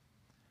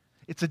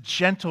 It's a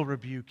gentle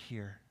rebuke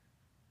here,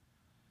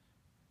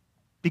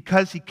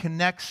 because He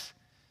connects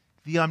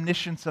the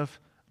omniscience of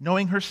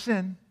knowing her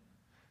sin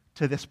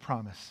to this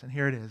promise. And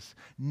here it is.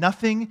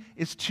 Nothing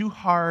is too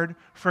hard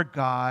for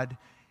God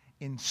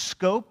in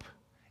scope,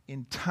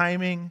 in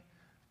timing,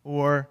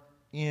 or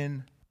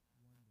in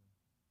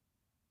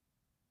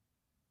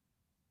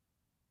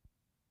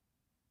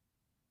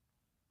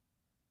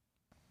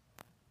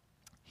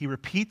He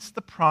repeats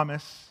the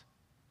promise,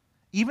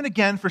 even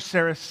again for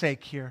Sarah's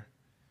sake here.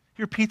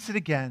 He repeats it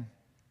again.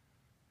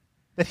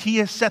 That He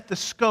has set the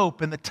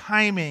scope and the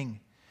timing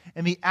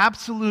and the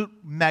absolute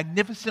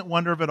magnificent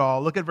wonder of it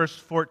all. Look at verse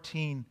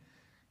 14.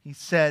 He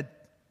said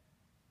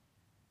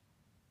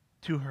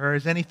to her,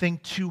 is anything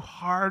too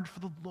hard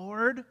for the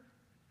Lord?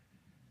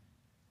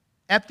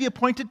 At the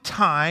appointed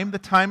time, the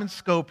time and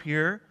scope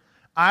here,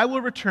 I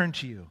will return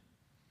to you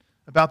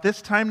about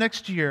this time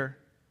next year,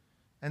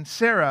 and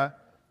Sarah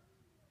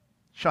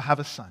shall have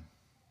a son.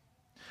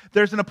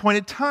 There's an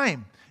appointed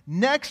time.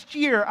 Next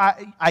year,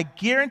 I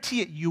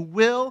guarantee it, you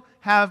will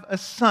have a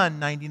son,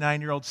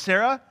 99-year-old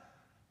Sarah,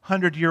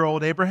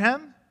 100-year-old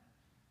Abraham.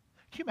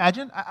 Can you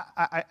imagine?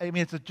 I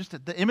mean, it's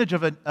just the image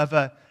of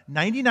a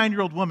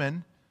 99-year-old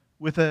woman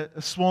with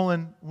a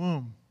swollen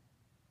womb.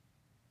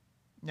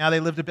 Now,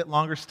 they lived a bit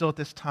longer still at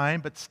this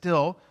time, but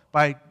still,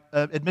 by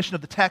admission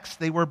of the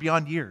text, they were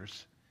beyond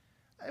years.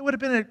 It would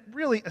have been a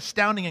really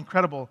astounding,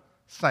 incredible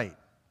sight.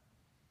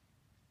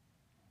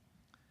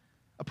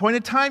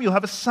 Appointed time, you'll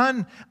have a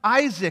son,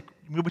 Isaac,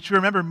 which you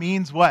remember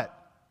means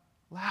what?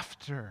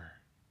 Laughter.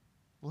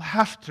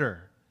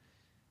 Laughter.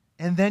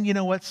 And then, you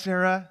know what,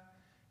 Sarah?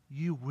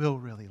 You will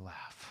really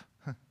laugh.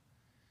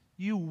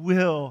 You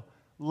will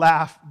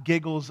laugh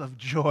giggles of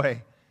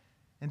joy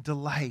and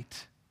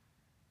delight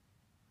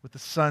with the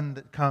son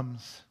that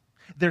comes.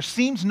 There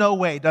seems no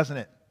way, doesn't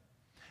it?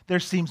 There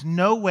seems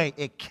no way.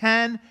 It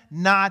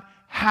cannot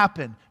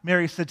happen.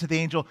 Mary said to the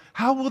angel,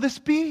 how will this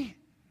be?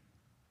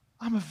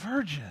 I'm a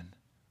virgin.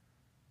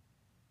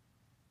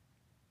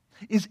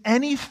 Is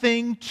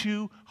anything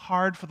too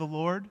hard for the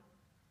Lord?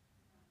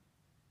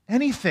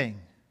 Anything.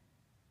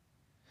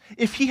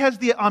 If he has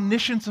the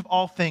omniscience of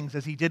all things,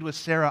 as he did with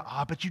Sarah,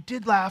 but you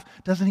did laugh,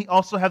 doesn't he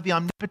also have the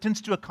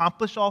omnipotence to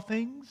accomplish all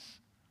things?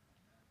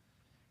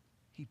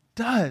 He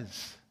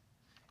does,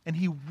 and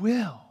he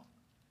will.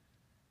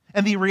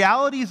 And the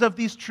realities of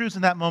these truths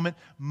in that moment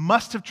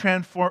must have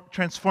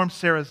transformed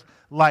Sarah's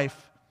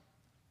life.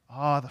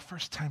 The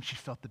first time she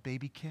felt the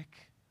baby kick,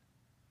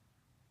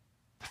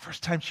 the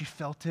first time she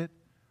felt it,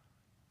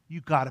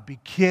 you got to be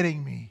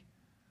kidding me.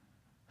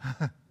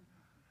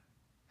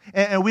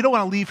 And we don't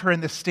want to leave her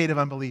in this state of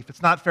unbelief.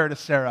 It's not fair to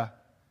Sarah.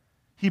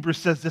 Hebrews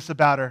says this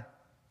about her.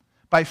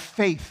 By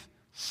faith,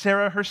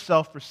 Sarah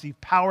herself received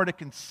power to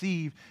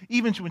conceive,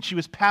 even when she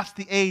was past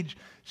the age,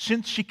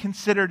 since she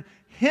considered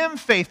him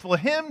faithful,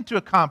 him to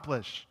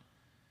accomplish,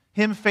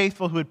 him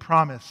faithful who had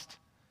promised.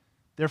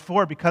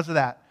 Therefore, because of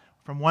that,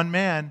 from one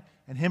man,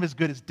 and him as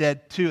good as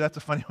dead too, that's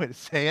a funny way to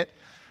say it,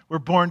 were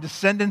born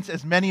descendants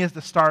as many as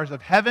the stars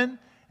of heaven,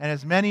 and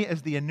as many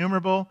as the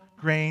innumerable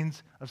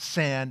grains of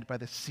sand by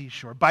the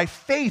seashore. By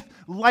faith,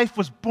 life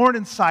was born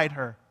inside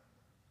her.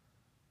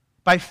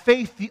 By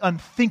faith, the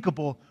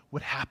unthinkable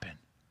would happen.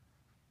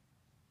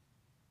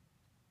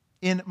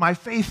 In my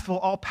faithful,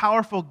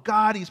 all-powerful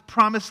God, he's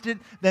promised it,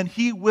 then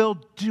he will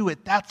do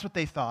it. That's what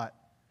they thought.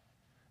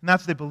 And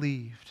that's what they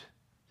believed.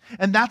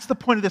 And that's the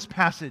point of this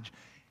passage.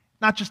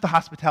 Not just the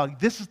hospitality.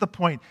 This is the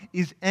point.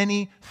 Is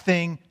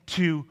anything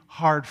too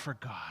hard for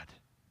God?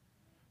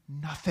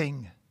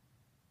 Nothing.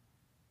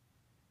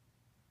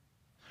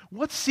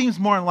 What seems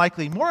more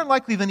unlikely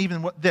than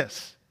even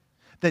this,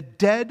 that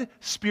dead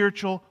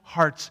spiritual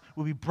hearts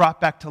will be brought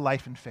back to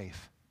life in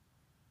faith?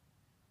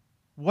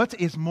 What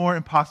is more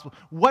impossible?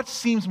 What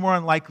seems more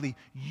unlikely?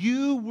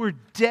 You were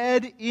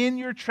dead in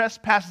your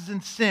trespasses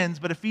and sins,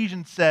 but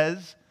Ephesians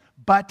says,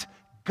 but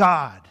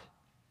God.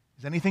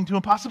 Is anything too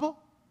impossible?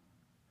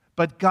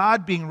 But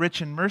God, being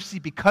rich in mercy,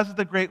 because of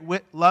the great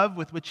love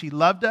with which he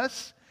loved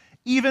us,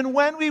 even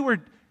when we were,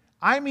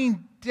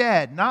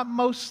 dead, not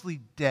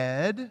mostly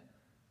dead,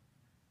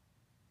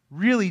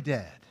 really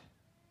dead.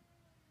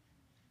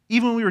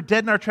 Even when we were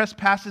dead in our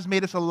trespasses,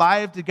 made us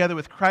alive together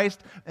with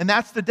Christ. And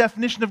that's the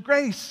definition of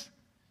grace.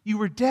 You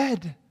were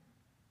dead.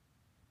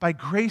 By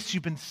grace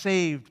you've been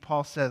saved,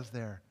 Paul says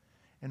there.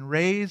 And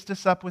raised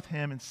us up with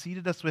him and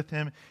seated us with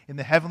him in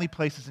the heavenly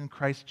places in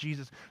Christ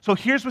Jesus. So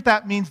here's what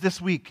that means this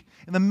week.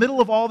 In the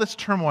middle of all this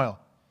turmoil,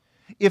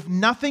 if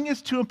nothing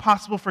is too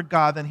impossible for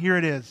God, then here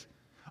it is.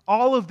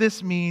 All of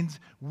this means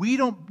we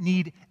don't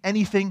need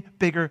anything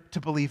bigger to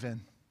believe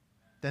in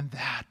than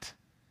that.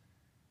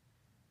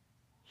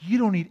 You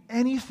don't need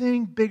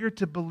anything bigger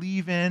to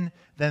believe in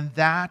than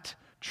that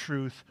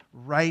truth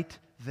right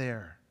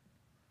there.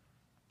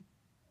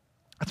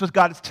 That's what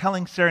God is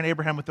telling Sarah and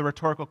Abraham with the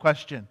rhetorical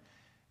question.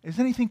 Is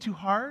anything too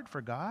hard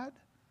for God?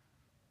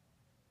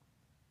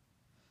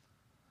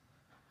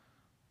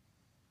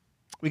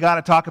 We got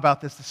to talk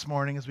about this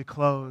morning as we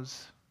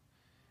close.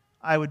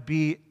 I would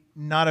be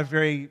not a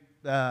very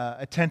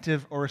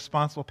attentive or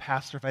responsible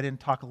pastor if I didn't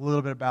talk a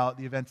little bit about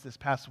the events this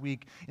past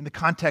week in the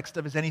context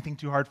of is anything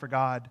too hard for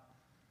God?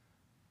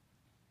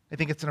 I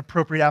think it's an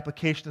appropriate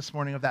application this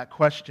morning of that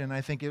question.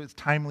 I think it was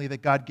timely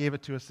that God gave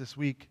it to us this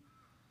week.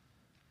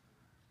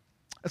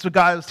 That's what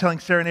God was telling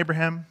Sarah and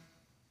Abraham.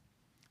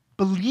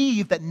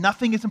 Believe that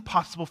nothing is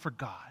impossible for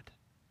God.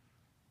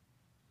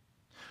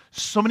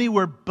 So many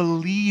were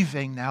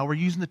believing now. We're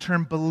using the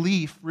term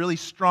belief, really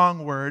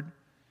strong word,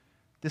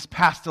 this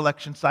past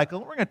election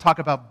cycle. We're going to talk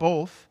about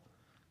both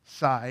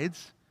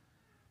sides.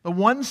 The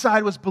one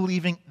side was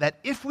believing that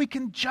if we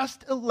can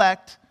just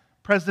elect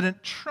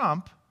President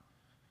Trump,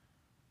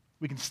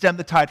 we can stem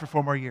the tide for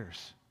 4 more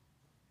years.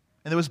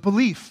 And there was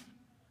belief.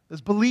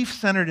 There's belief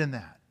centered in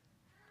that.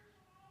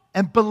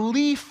 And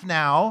belief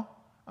now,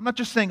 I'm not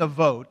just saying a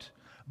vote,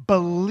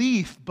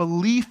 belief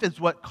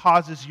is what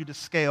causes you to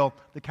scale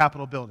the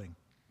Capitol building.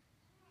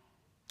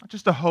 Not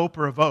just a hope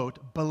or a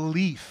vote,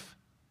 belief.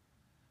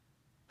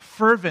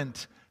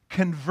 Fervent,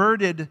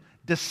 converted,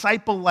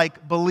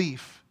 disciple-like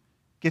belief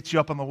gets you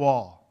up on the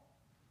wall.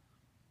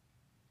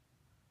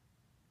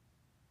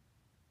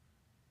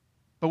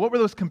 But what were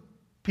those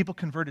people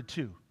converted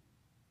to?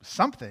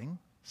 Something.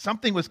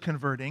 Something was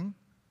converting.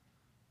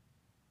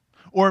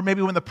 Or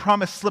maybe when the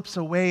promise slips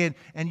away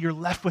and you're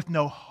left with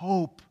no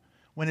hope,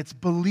 when it's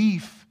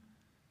belief,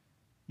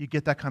 you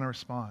get that kind of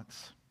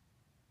response.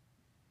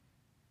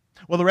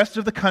 Well, the rest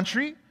of the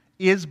country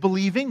is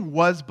believing,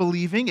 was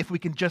believing. If we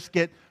can just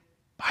get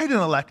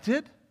Biden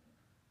elected,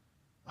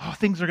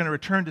 things are going to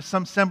return to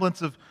some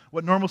semblance of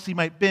what normalcy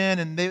might have been.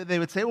 And they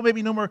would say, well,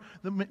 maybe no more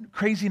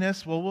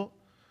craziness. Well,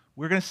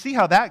 we're going to see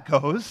how that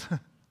goes,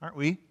 aren't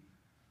we?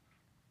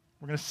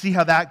 We're going to see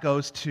how that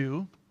goes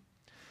too.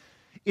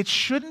 It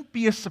shouldn't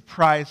be a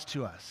surprise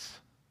to us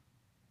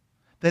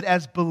that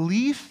as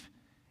belief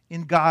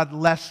in God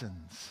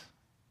lessens,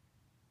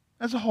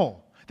 as a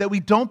whole, that we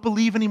don't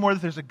believe anymore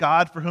that there's a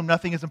God for whom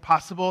nothing is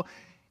impossible,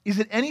 is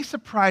it any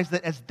surprise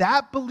that as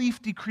that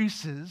belief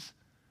decreases,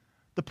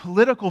 the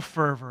political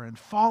fervor and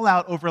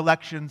fallout over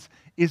elections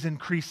is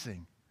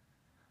increasing?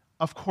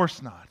 Of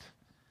course not.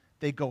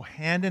 They go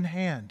hand in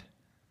hand.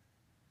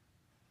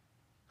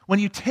 When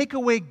you take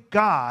away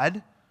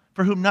God,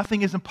 for whom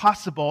nothing is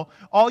impossible,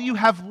 all you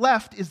have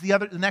left is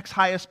the next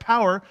highest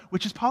power,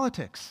 which is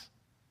politics.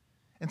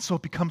 And so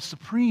it becomes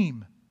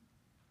supreme.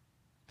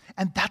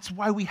 And that's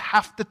why we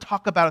have to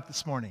talk about it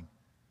this morning.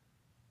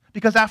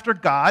 Because after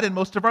God, in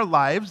most of our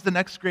lives, the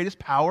next greatest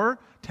power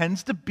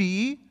tends to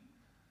be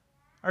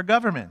our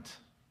government.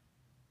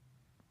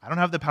 I don't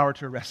have the power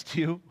to arrest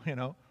you,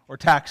 or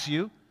tax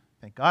you.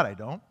 Thank God I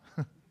don't.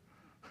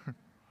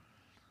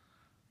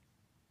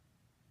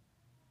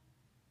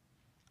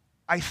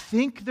 I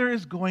think there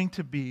is going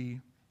to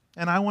be,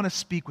 and I want to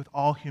speak with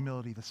all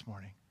humility this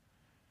morning,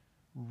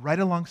 right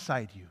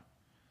alongside you,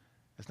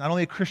 as not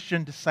only a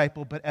Christian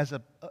disciple, but as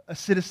a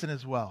citizen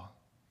as well.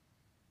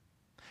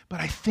 But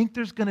I think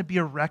there's going to be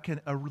a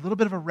little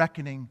bit of a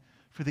reckoning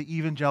for the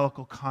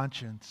evangelical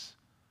conscience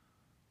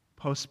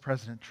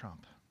post-President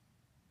Trump.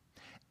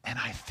 And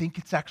I think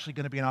it's actually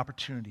going to be an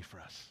opportunity for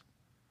us.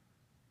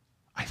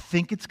 I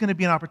think it's going to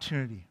be an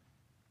opportunity.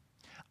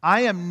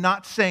 I am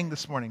not saying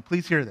this morning,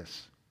 please hear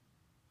this,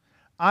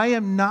 I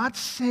am not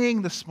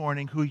saying this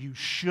morning who you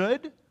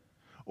should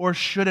or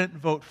shouldn't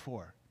vote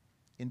for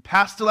in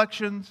past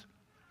elections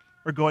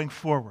or going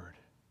forward.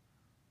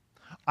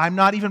 I'm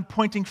not even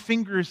pointing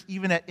fingers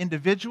even at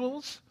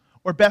individuals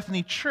or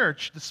Bethany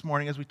Church this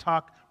morning as we're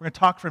going to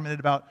talk for a minute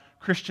about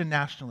Christian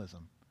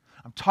nationalism.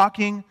 I'm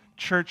talking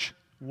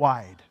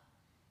church-wide,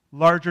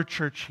 larger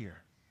church here.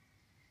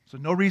 So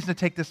no reason to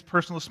take this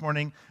personal this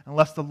morning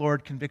unless the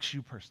Lord convicts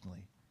you personally.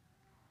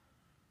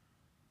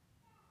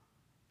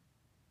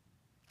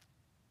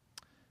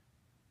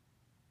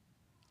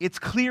 It's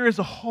clear as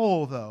a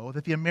whole, though,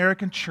 that the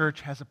American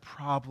church has a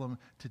problem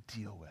to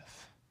deal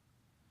with.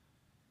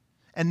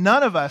 And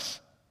none of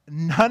us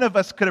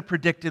could have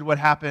predicted what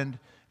happened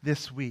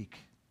this week.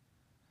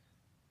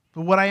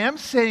 But what I am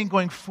saying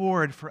going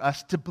forward for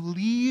us to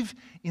believe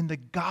in the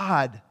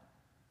God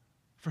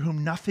for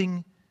whom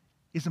nothing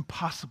is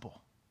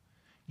impossible.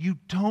 You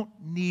don't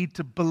need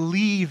to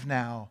believe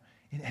now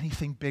in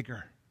anything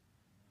bigger.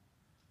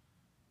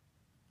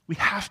 We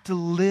have to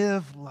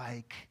live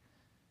like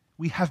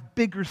we have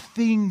bigger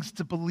things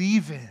to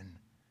believe in.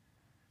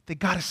 They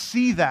got to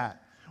see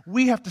that.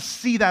 We have to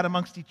see that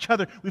amongst each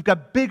other. We've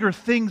got bigger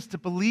things to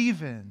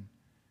believe in.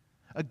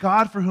 A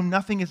God for whom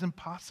nothing is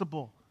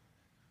impossible.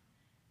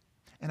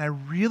 And I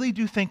really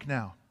do think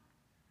now,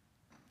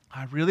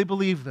 I really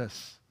believe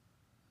this,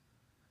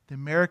 the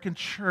American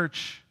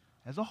church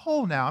as a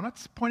whole now, I'm not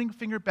pointing a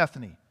finger at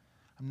Bethany.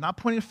 I'm not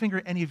pointing a finger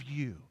at any of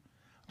you.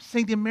 I'm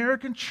saying the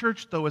American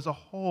church, though, as a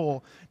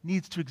whole,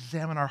 needs to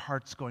examine our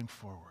hearts going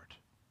forward.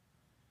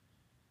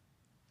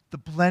 The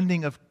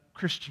blending of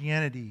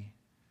Christianity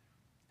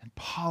and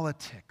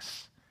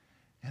politics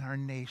and our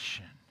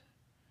nation.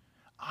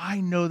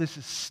 I know this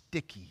is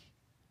sticky.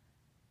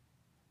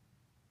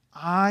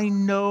 I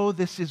know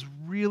this is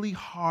really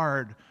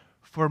hard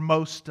for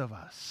most of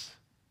us.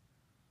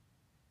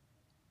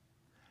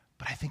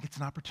 But I think it's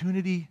an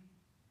opportunity,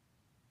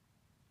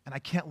 and I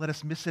can't let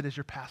us miss it as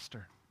your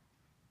pastor.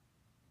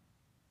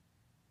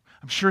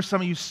 I'm sure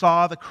some of you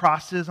saw the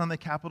crosses on the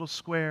Capitol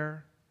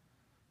Square.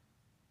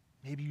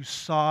 Maybe you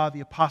saw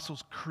the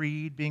Apostles'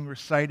 Creed being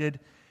recited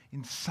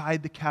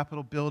inside the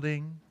Capitol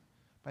building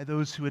by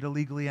those who had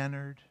illegally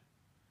entered.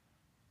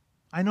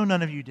 I know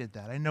none of you did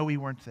that. I know we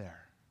weren't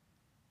there.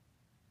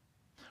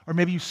 Or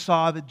maybe you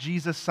saw the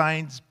Jesus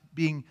signs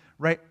being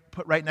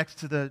put right next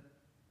to the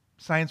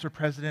signs for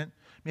president.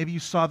 Maybe you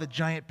saw the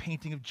giant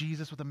painting of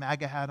Jesus with a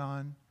MAGA hat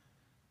on.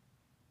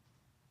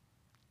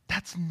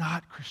 That's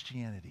not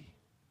Christianity.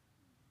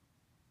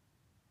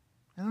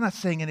 And I'm not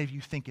saying any of you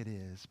think it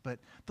is, but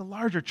the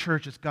larger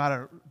church has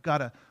got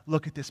to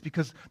look at this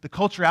because the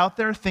culture out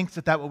there thinks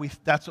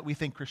that's what we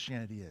think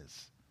Christianity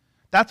is.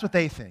 That's what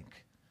they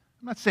think.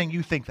 I'm not saying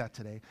you think that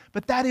today,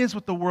 but that is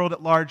what the world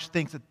at large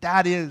thinks,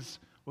 that is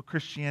what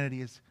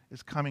Christianity is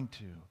coming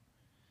to.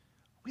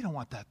 We don't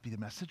want that to be the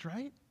message,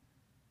 right?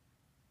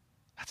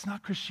 That's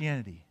not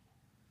Christianity.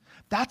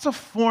 That's a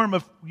form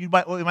of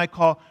what we might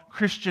call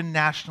Christian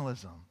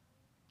nationalism,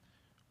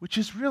 which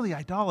is really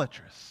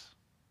idolatrous.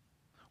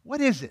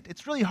 What is it?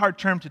 It's a really hard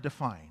term to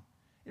define.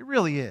 It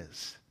really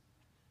is.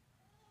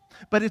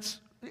 But let's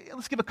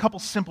give a couple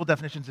simple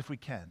definitions if we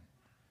can.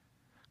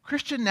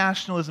 Christian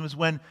nationalism is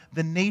when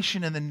the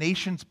nation and the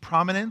nation's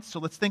prominence, so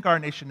let's think our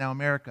nation now,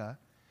 America,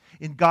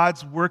 in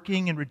God's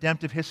working and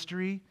redemptive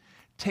history,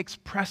 takes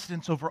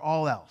precedence over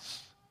all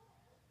else.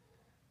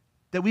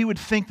 That we would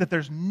think that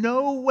there's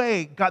no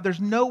way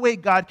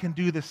God can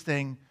do this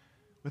thing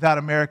without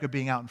America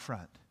being out in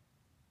front.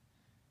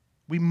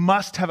 We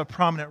must have a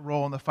prominent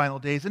role in the final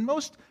days. And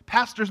most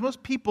pastors,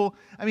 most people,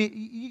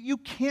 you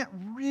can't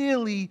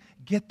really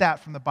get that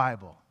from the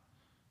Bible.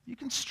 You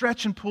can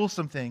stretch and pull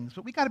some things,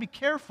 but we got to be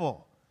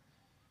careful.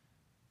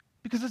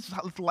 Because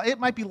it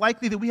might be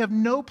likely that we have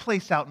no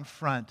place out in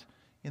front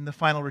in the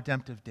final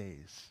redemptive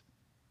days.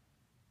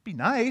 It'd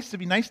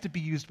be nice to be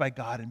used by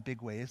God in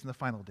big ways in the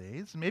final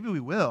days, and maybe we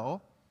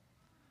will.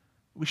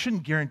 We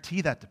shouldn't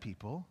guarantee that to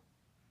people.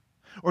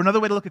 Or another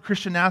way to look at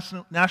Christian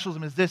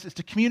nationalism is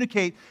to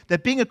communicate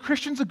that being a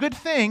Christian is a good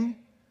thing,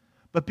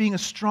 but being a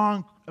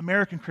strong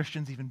American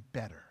Christian is even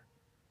better.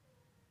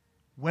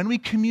 When we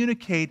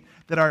communicate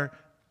that our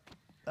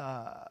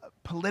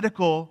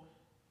political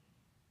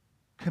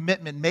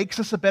commitment makes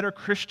us a better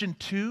Christian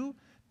too,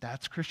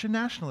 that's Christian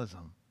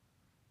nationalism.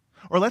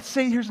 Or let's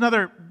say, here's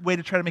another way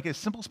to try to make it as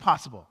simple as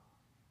possible.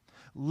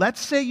 Let's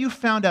say you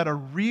found out a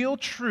real,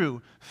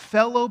 true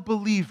fellow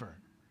believer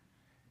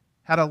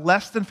had a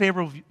less than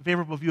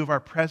favorable view of our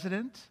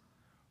president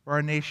or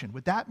our nation.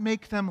 Would that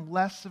make them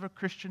less of a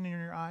Christian in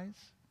your eyes?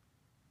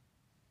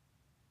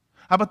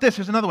 How about this?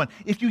 Here's another one.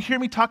 If you hear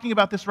me talking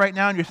about this right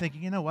now and you're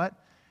thinking, you know what?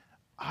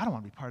 I don't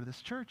want to be part of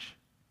this church.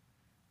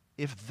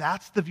 If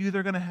that's the view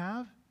they're going to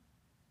have,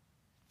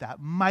 it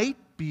might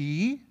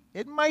be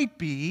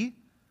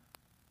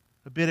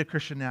a bit of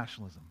Christian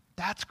nationalism.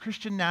 That's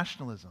Christian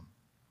nationalism.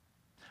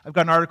 I've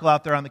got an article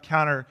out there on the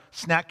counter,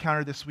 snack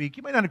counter this week.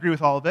 You might not agree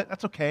with all of it.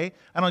 That's okay.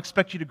 I don't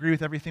expect you to agree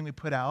with everything we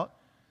put out.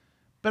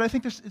 But I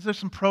think there's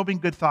some probing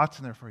good thoughts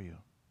in there for you.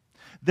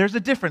 There's a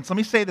difference. Let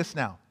me say this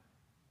now.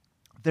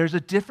 There's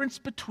a difference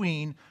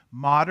between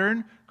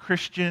moderate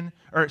Christian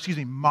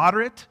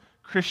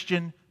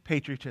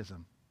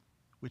patriotism,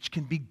 which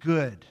can be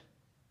good,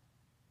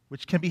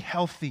 which can be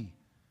healthy.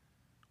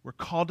 We're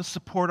called to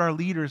support our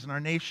leaders in our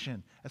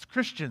nation as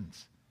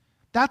Christians.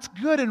 That's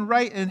good and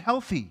right and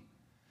healthy.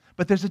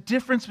 But there's a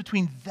difference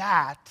between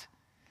that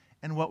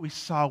and what we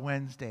saw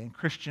Wednesday in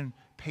Christian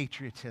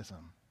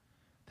patriotism.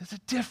 There's a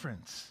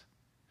difference.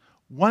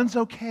 One's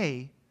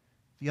okay,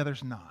 the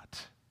other's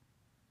not.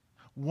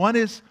 One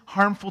is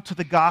harmful to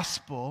the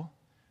gospel,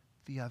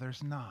 the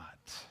other's not.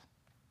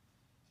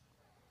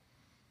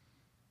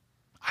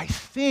 I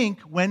think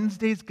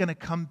Wednesday's going to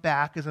come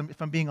back,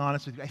 if I'm being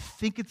honest with you, I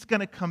think it's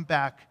going to come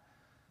back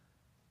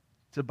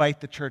to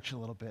bite the church a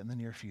little bit in the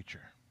near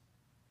future.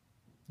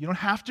 You don't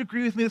have to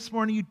agree with me this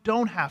morning. You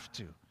don't have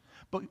to.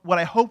 But what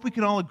I hope we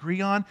can all agree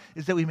on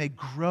is that we may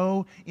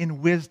grow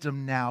in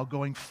wisdom now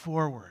going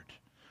forward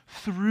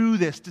through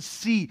this to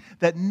see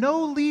that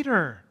no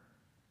leader,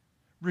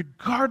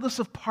 regardless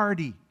of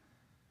party,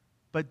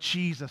 but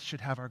Jesus should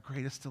have our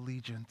greatest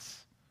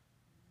allegiance.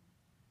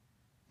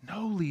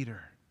 No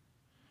leader.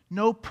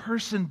 No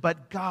person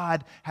but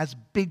God has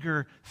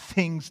bigger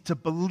things to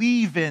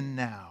believe in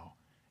now.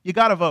 You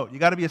got to vote. You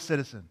got to be a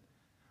citizen.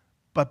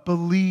 But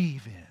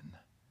believe in,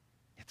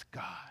 it's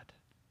God.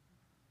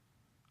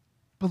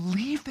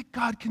 Believe that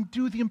God can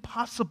do the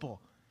impossible.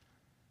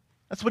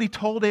 That's what he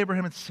told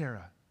Abraham and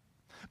Sarah.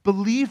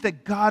 Believe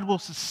that God will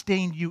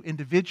sustain you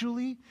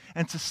individually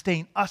and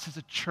sustain us as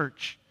a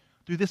church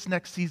through this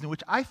next season,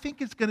 which I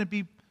think it's going to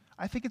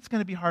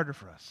be harder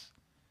for us.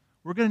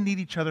 We're going to need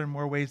each other in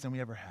more ways than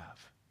we ever have.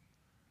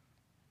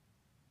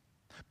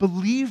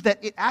 Believe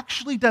that it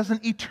actually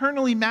doesn't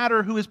eternally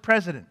matter who is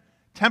president.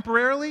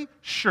 Temporarily,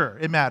 sure,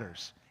 it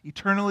matters.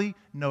 Eternally,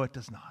 no, it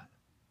does not.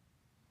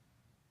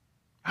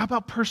 How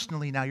about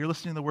personally now? You're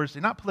listening to the words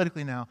today, not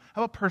politically now.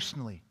 How about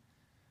personally?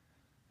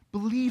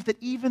 Believe that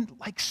even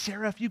like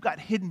Sarah, if you've got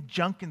hidden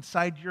junk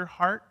inside your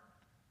heart,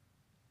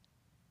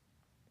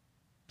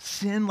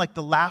 sin like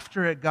the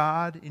laughter at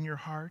God in your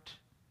heart,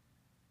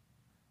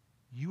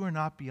 you are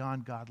not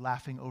beyond God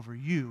laughing over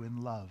you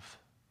in love.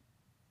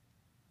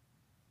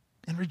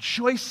 And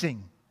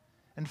rejoicing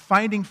and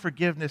finding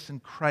forgiveness in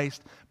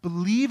Christ.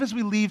 Believe as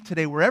we leave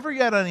today, wherever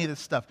you're at on any of this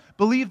stuff,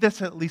 believe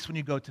this at least when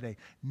you go today.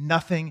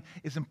 Nothing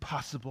is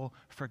impossible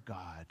for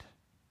God.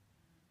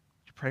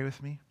 Would you pray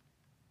with me?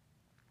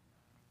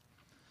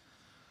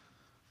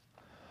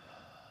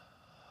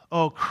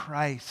 Oh,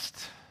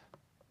 Christ,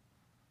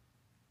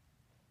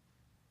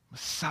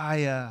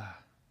 Messiah,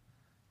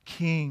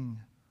 King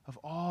of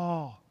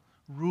all,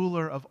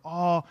 ruler of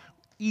all,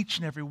 each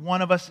and every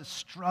one of us is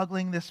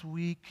struggling this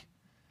week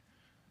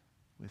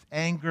with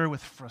anger,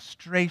 with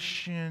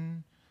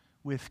frustration,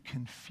 with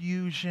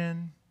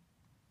confusion.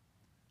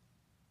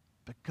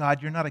 But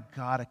God, you're not a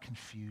God of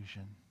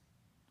confusion.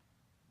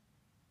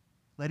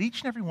 Let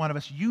each and every one of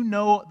us, you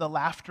know the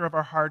laughter of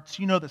our hearts,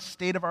 you know the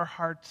state of our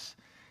hearts.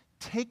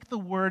 Take the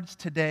words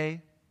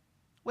today,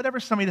 whatever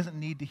somebody doesn't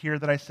need to hear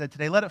that I said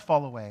today, let it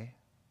fall away.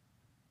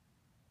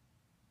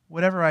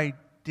 Whatever I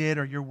did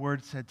or your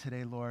word said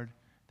today, Lord,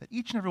 that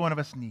each and every one of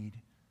us need,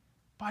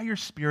 by your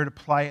Spirit,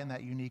 apply it in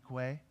that unique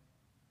way.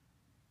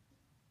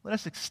 Let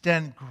us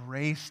extend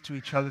grace to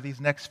each other these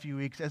next few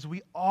weeks as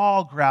we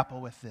all grapple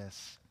with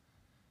this.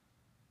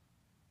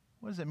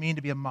 What does it mean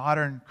to be a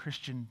modern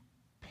Christian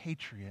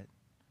patriot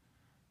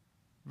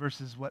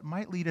versus what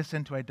might lead us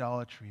into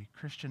idolatry,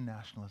 Christian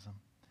nationalism?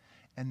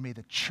 And may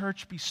the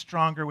church be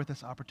stronger with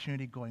this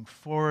opportunity going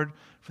forward.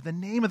 For the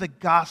name of the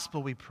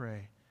gospel we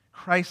pray.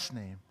 Christ's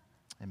name,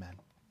 amen.